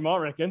sounds like him, I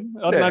reckon.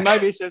 I don't know,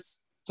 maybe it's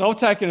just... So I've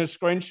taken a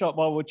screenshot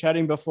while we're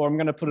chatting before. I'm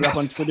going to put it up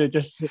on Twitter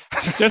just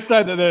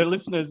so that the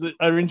listeners that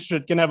are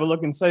interested can have a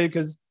look and see,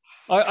 because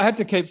I had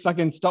to keep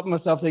fucking stopping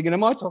myself thinking,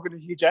 am I talking to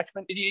Hugh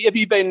Jackman? Have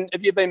you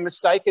been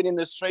mistaken in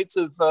the streets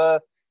of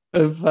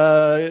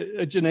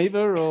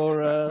Geneva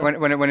or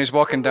when he's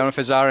walking down with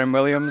his Aaron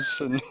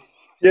Williams and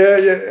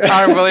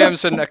Aaron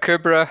Williams and a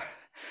Cobra,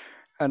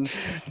 and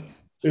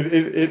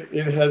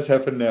it has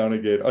happened now and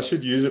again. I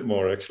should use it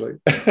more, actually.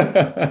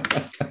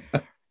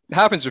 It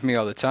happens with me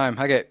all the time.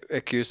 I get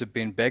accused of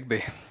being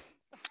Begbie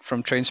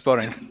from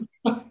Trainspotting.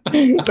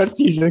 That's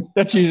usually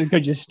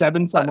because you're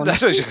stabbing someone.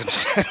 That's what you're going to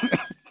say.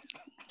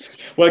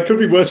 Well, it could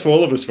be worse for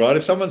all of us, right?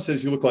 If someone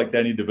says you look like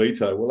Danny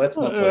DeVito, well, that's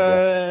not so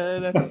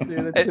bad.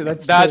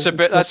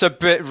 That's a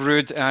bit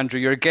rude, Andrew.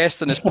 You're a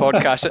guest on this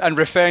podcast, and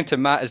referring to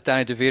Matt as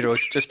Danny DeVito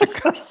just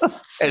because.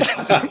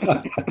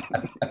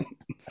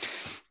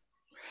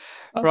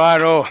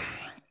 Right. Oh,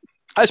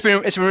 it's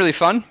been really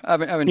fun.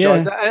 I've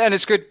enjoyed that, and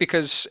it's good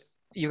because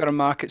you've got a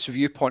market's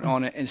viewpoint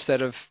on it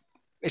instead of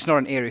it's not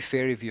an airy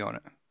fairy view on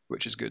it,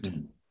 which is good.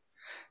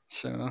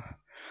 Mm-hmm.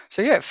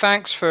 So yeah,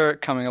 thanks for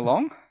coming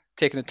along,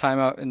 taking the time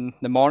out in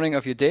the morning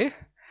of your day,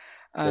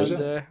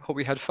 and hope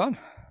we had fun.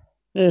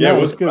 Yeah,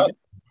 it was good.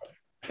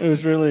 It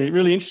was really,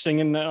 really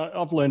interesting, and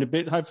I've learned a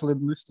bit. Hopefully,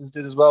 the listeners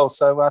did as well.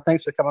 So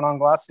thanks for coming on,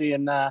 Glassy,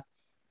 and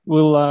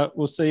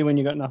we'll see you when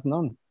you got nothing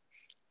on.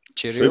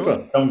 Cheerio.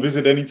 Super. Come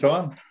visit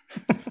anytime.